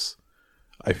depicts,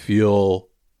 I feel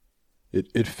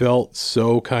it felt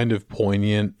so kind of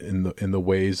poignant in the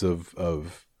ways of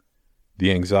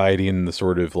the anxiety and the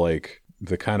sort of like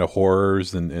the kind of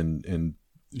horrors and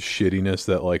shittiness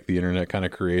that like the internet kind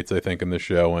of creates, I think, in the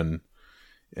show,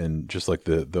 and just like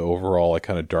the overall like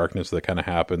kind of darkness that kind of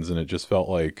happens. And it just felt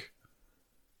like,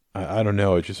 I don't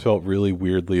know, it just felt really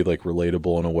weirdly like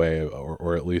relatable in a way,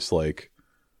 or at least like,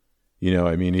 you know,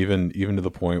 I mean, even to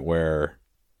the point where,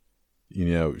 you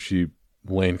know,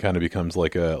 Lain kind of becomes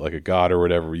like a god or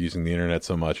whatever, using the internet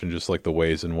so much, and just like the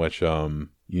ways in which,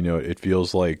 you know, it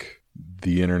feels like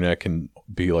the internet can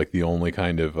be like the only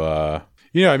kind of,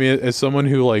 you know, I mean, as someone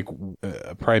who like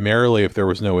primarily, if there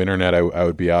was no internet, I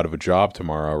would be out of a job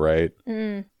tomorrow, right?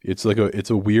 It's like it's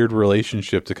a weird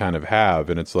relationship to kind of have,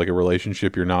 and it's like a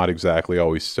relationship you're not exactly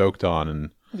always stoked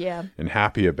on and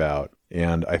happy about.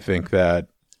 And I think that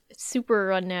it's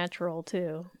super unnatural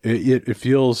too. It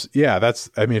feels,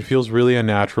 it feels really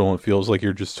unnatural, and it feels like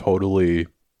you're totally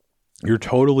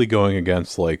going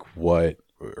against like what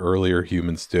earlier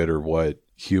humans did, or what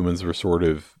humans were sort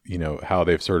of, you know, how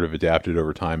they've sort of adapted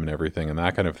over time and everything, and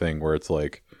that kind of thing, where it's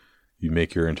like you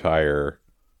make your entire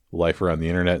life around the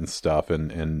internet and stuff.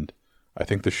 And I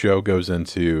think the show goes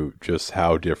into just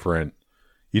how different,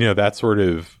 you know,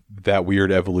 that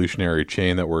weird evolutionary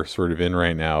chain that we're sort of in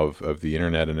right now of the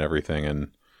internet and everything. And,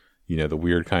 you know, the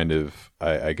weird kind of,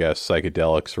 I guess,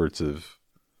 psychedelic sorts of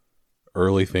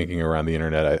early thinking around the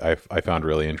internet, I found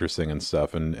really interesting and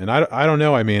stuff. And I don't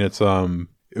know. I mean, it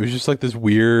was just like this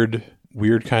weird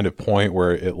kind of point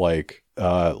where it like,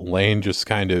 Lain just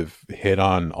kind of hit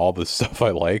on all the stuff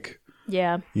I like.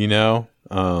 Yeah. You know?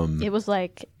 It was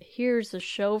like, here's a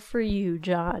show for you,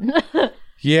 John.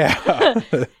 Yeah.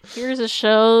 Here's a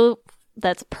show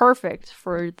that's perfect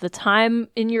for the time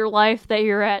in your life that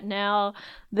you're at now.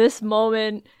 This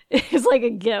moment is like a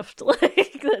gift,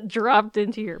 like that dropped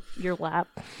into your lap.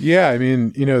 Yeah, I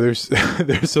mean, you know, there's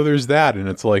that, and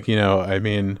it's like, you know, I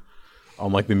mean,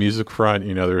 on like the music front,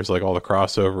 you know, there's like all the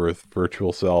crossover with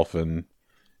Virtual Self and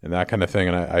that kind of thing,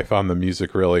 and I found the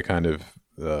music really kind of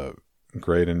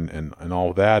great and all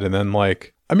of that. And then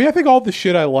like, I mean, I think all the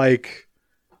shit I like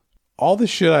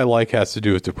has to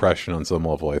do with depression on some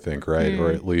level, I think, right? Or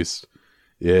at least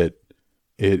it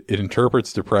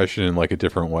interprets depression in like a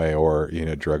different way, or, you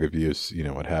know, drug abuse, you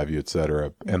know, what have you,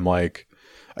 etc. And like,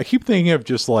 I keep thinking of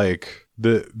just like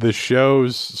the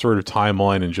show's sort of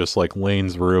timeline and just like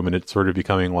Lain's room, and it's sort of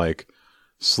becoming like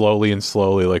slowly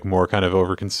like more kind of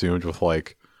overconsumed with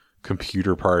like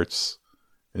computer parts,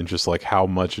 and just like how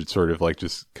much it sort of like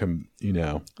just you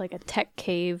know, like a tech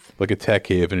cave,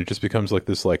 and it just becomes like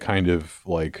this like kind of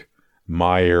like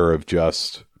mire of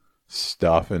just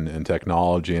stuff and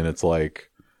technology. And it's like,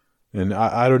 and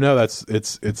I don't know,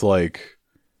 it's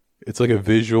like a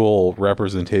visual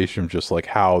representation of just like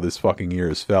how this fucking year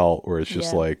has felt, where it's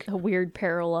just like a weird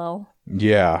parallel.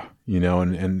 Yeah, you know,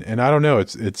 and I don't know,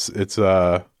 it's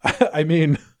I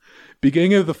mean,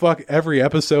 beginning of every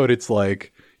episode, it's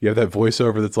like you have that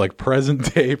voiceover that's like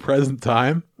present day, present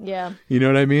time. Yeah. You know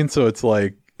what I mean? So it's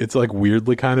like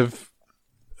weirdly kind of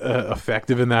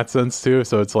effective in that sense too.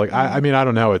 So it's like, I mean, I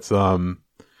don't know. It's,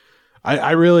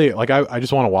 I really like, I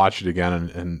just want to watch it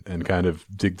again and kind of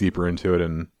dig deeper into it,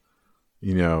 and,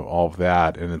 you know, all of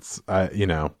that. And it's, you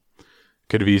know,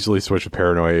 could have easily switched to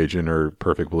Paranoia Agent or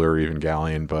Perfect Blue or even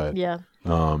Galleon, but yeah.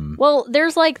 Well,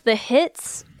 there's like the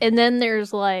hits, and then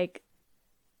there's like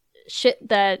shit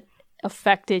that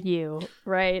affected you,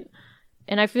 right?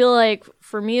 And I feel like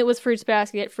for me it was Fruits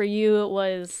Basket, for you it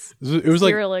was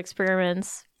Serial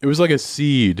Experiments. It was like a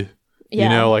seed. Yeah. You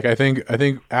know, like I think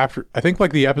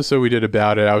like the episode we did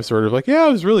about it, I was sort of like, yeah,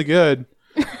 it was really good.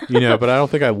 You know, but I don't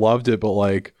think I loved it, but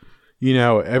like, you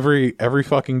know, every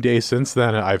fucking day since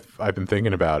then I've been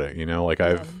thinking about it, you know, like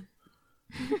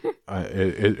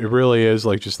it really is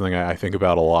like just something I think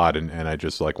about a lot, and I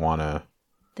just like want to.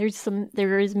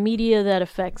 There is media that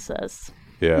affects us.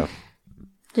 Yeah.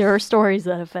 There are stories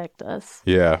that affect us.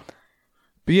 Yeah.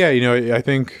 But yeah, you know, I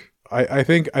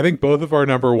think both of our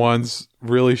number ones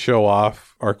really show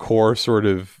off our core sort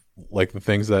of like the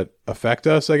things that affect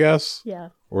us, I guess. Yeah.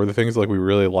 Or the things like we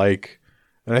really like.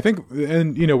 And I think,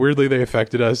 and you know, weirdly they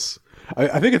affected us.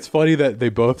 I think it's funny that they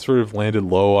both sort of landed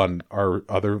low on our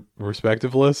other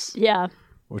respective lists. Yeah.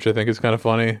 Which I think is kind of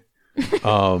funny.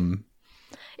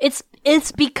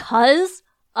 It's because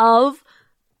of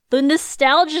the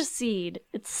nostalgia seed.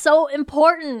 It's so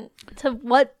important to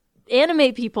what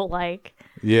anime people like.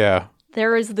 Yeah.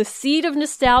 There is the seed of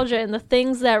nostalgia and the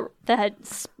things that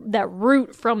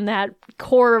root from that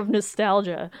core of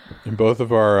nostalgia. And both of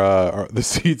the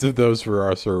seeds of those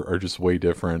for us are just way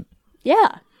different.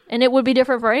 Yeah. And it would be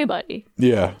different for anybody.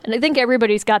 Yeah. And I think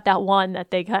everybody's got that one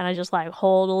that they kind of just like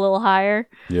hold a little higher.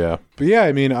 Yeah. But yeah,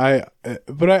 I mean, I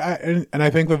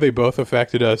think that they both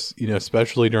affected us, you know,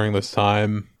 especially during this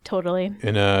time. Totally.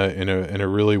 In a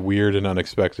really weird and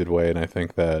unexpected way. And I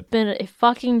think that it's been a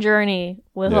fucking journey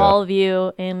with all of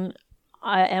you and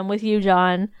with you,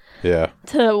 John. Yeah.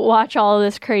 To watch all of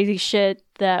this crazy shit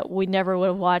that we never would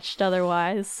have watched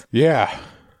otherwise. Yeah.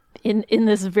 In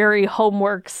this very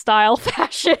homework style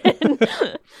fashion.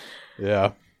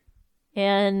 Yeah.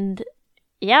 And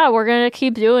yeah, we're going to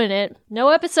keep doing it. No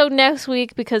episode next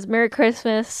week because Merry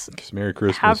Christmas. Merry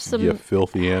Christmas, you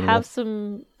filthy animal. Have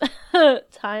some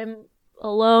time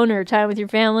alone or time with your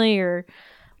family or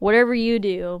whatever you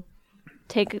do.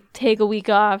 Take a week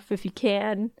off if you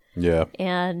can. Yeah.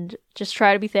 And just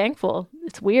try to be thankful.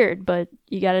 It's weird, but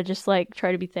you got to just like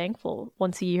try to be thankful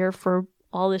once a year for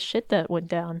all this shit that went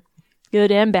down. Good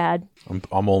and bad.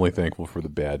 I'm only thankful for the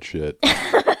bad shit.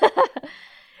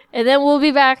 And then we'll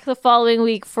be back the following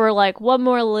week for like one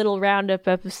more little roundup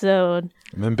episode.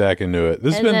 And then back into it.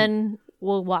 Then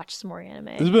we'll watch some more anime.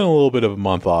 There's been a little bit of a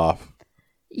month off.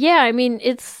 Yeah, I mean,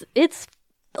 it's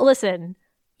listen,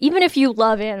 even if you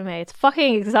love anime, it's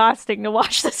fucking exhausting to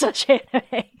watch this much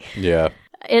anime. Yeah.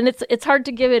 And it's hard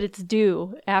to give it its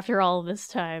due after all of this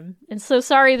time. And so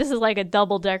sorry this is like a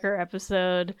double-decker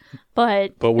episode,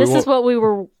 but this is what we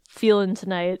were feeling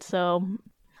tonight. So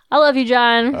I love you,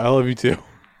 John. I love you too.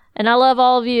 And I love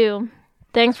all of you.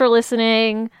 Thanks for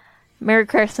listening. Merry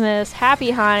Christmas. Happy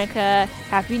Hanukkah.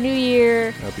 Happy New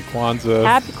Year. Happy Kwanzaa.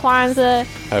 Happy Kwanzaa.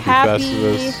 Happy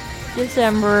Festivus.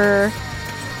 December.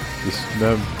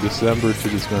 December to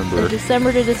Dismember.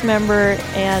 December to Dismember.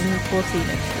 And we'll see you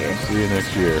next year. See you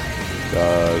next year.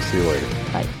 See you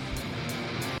later. Bye.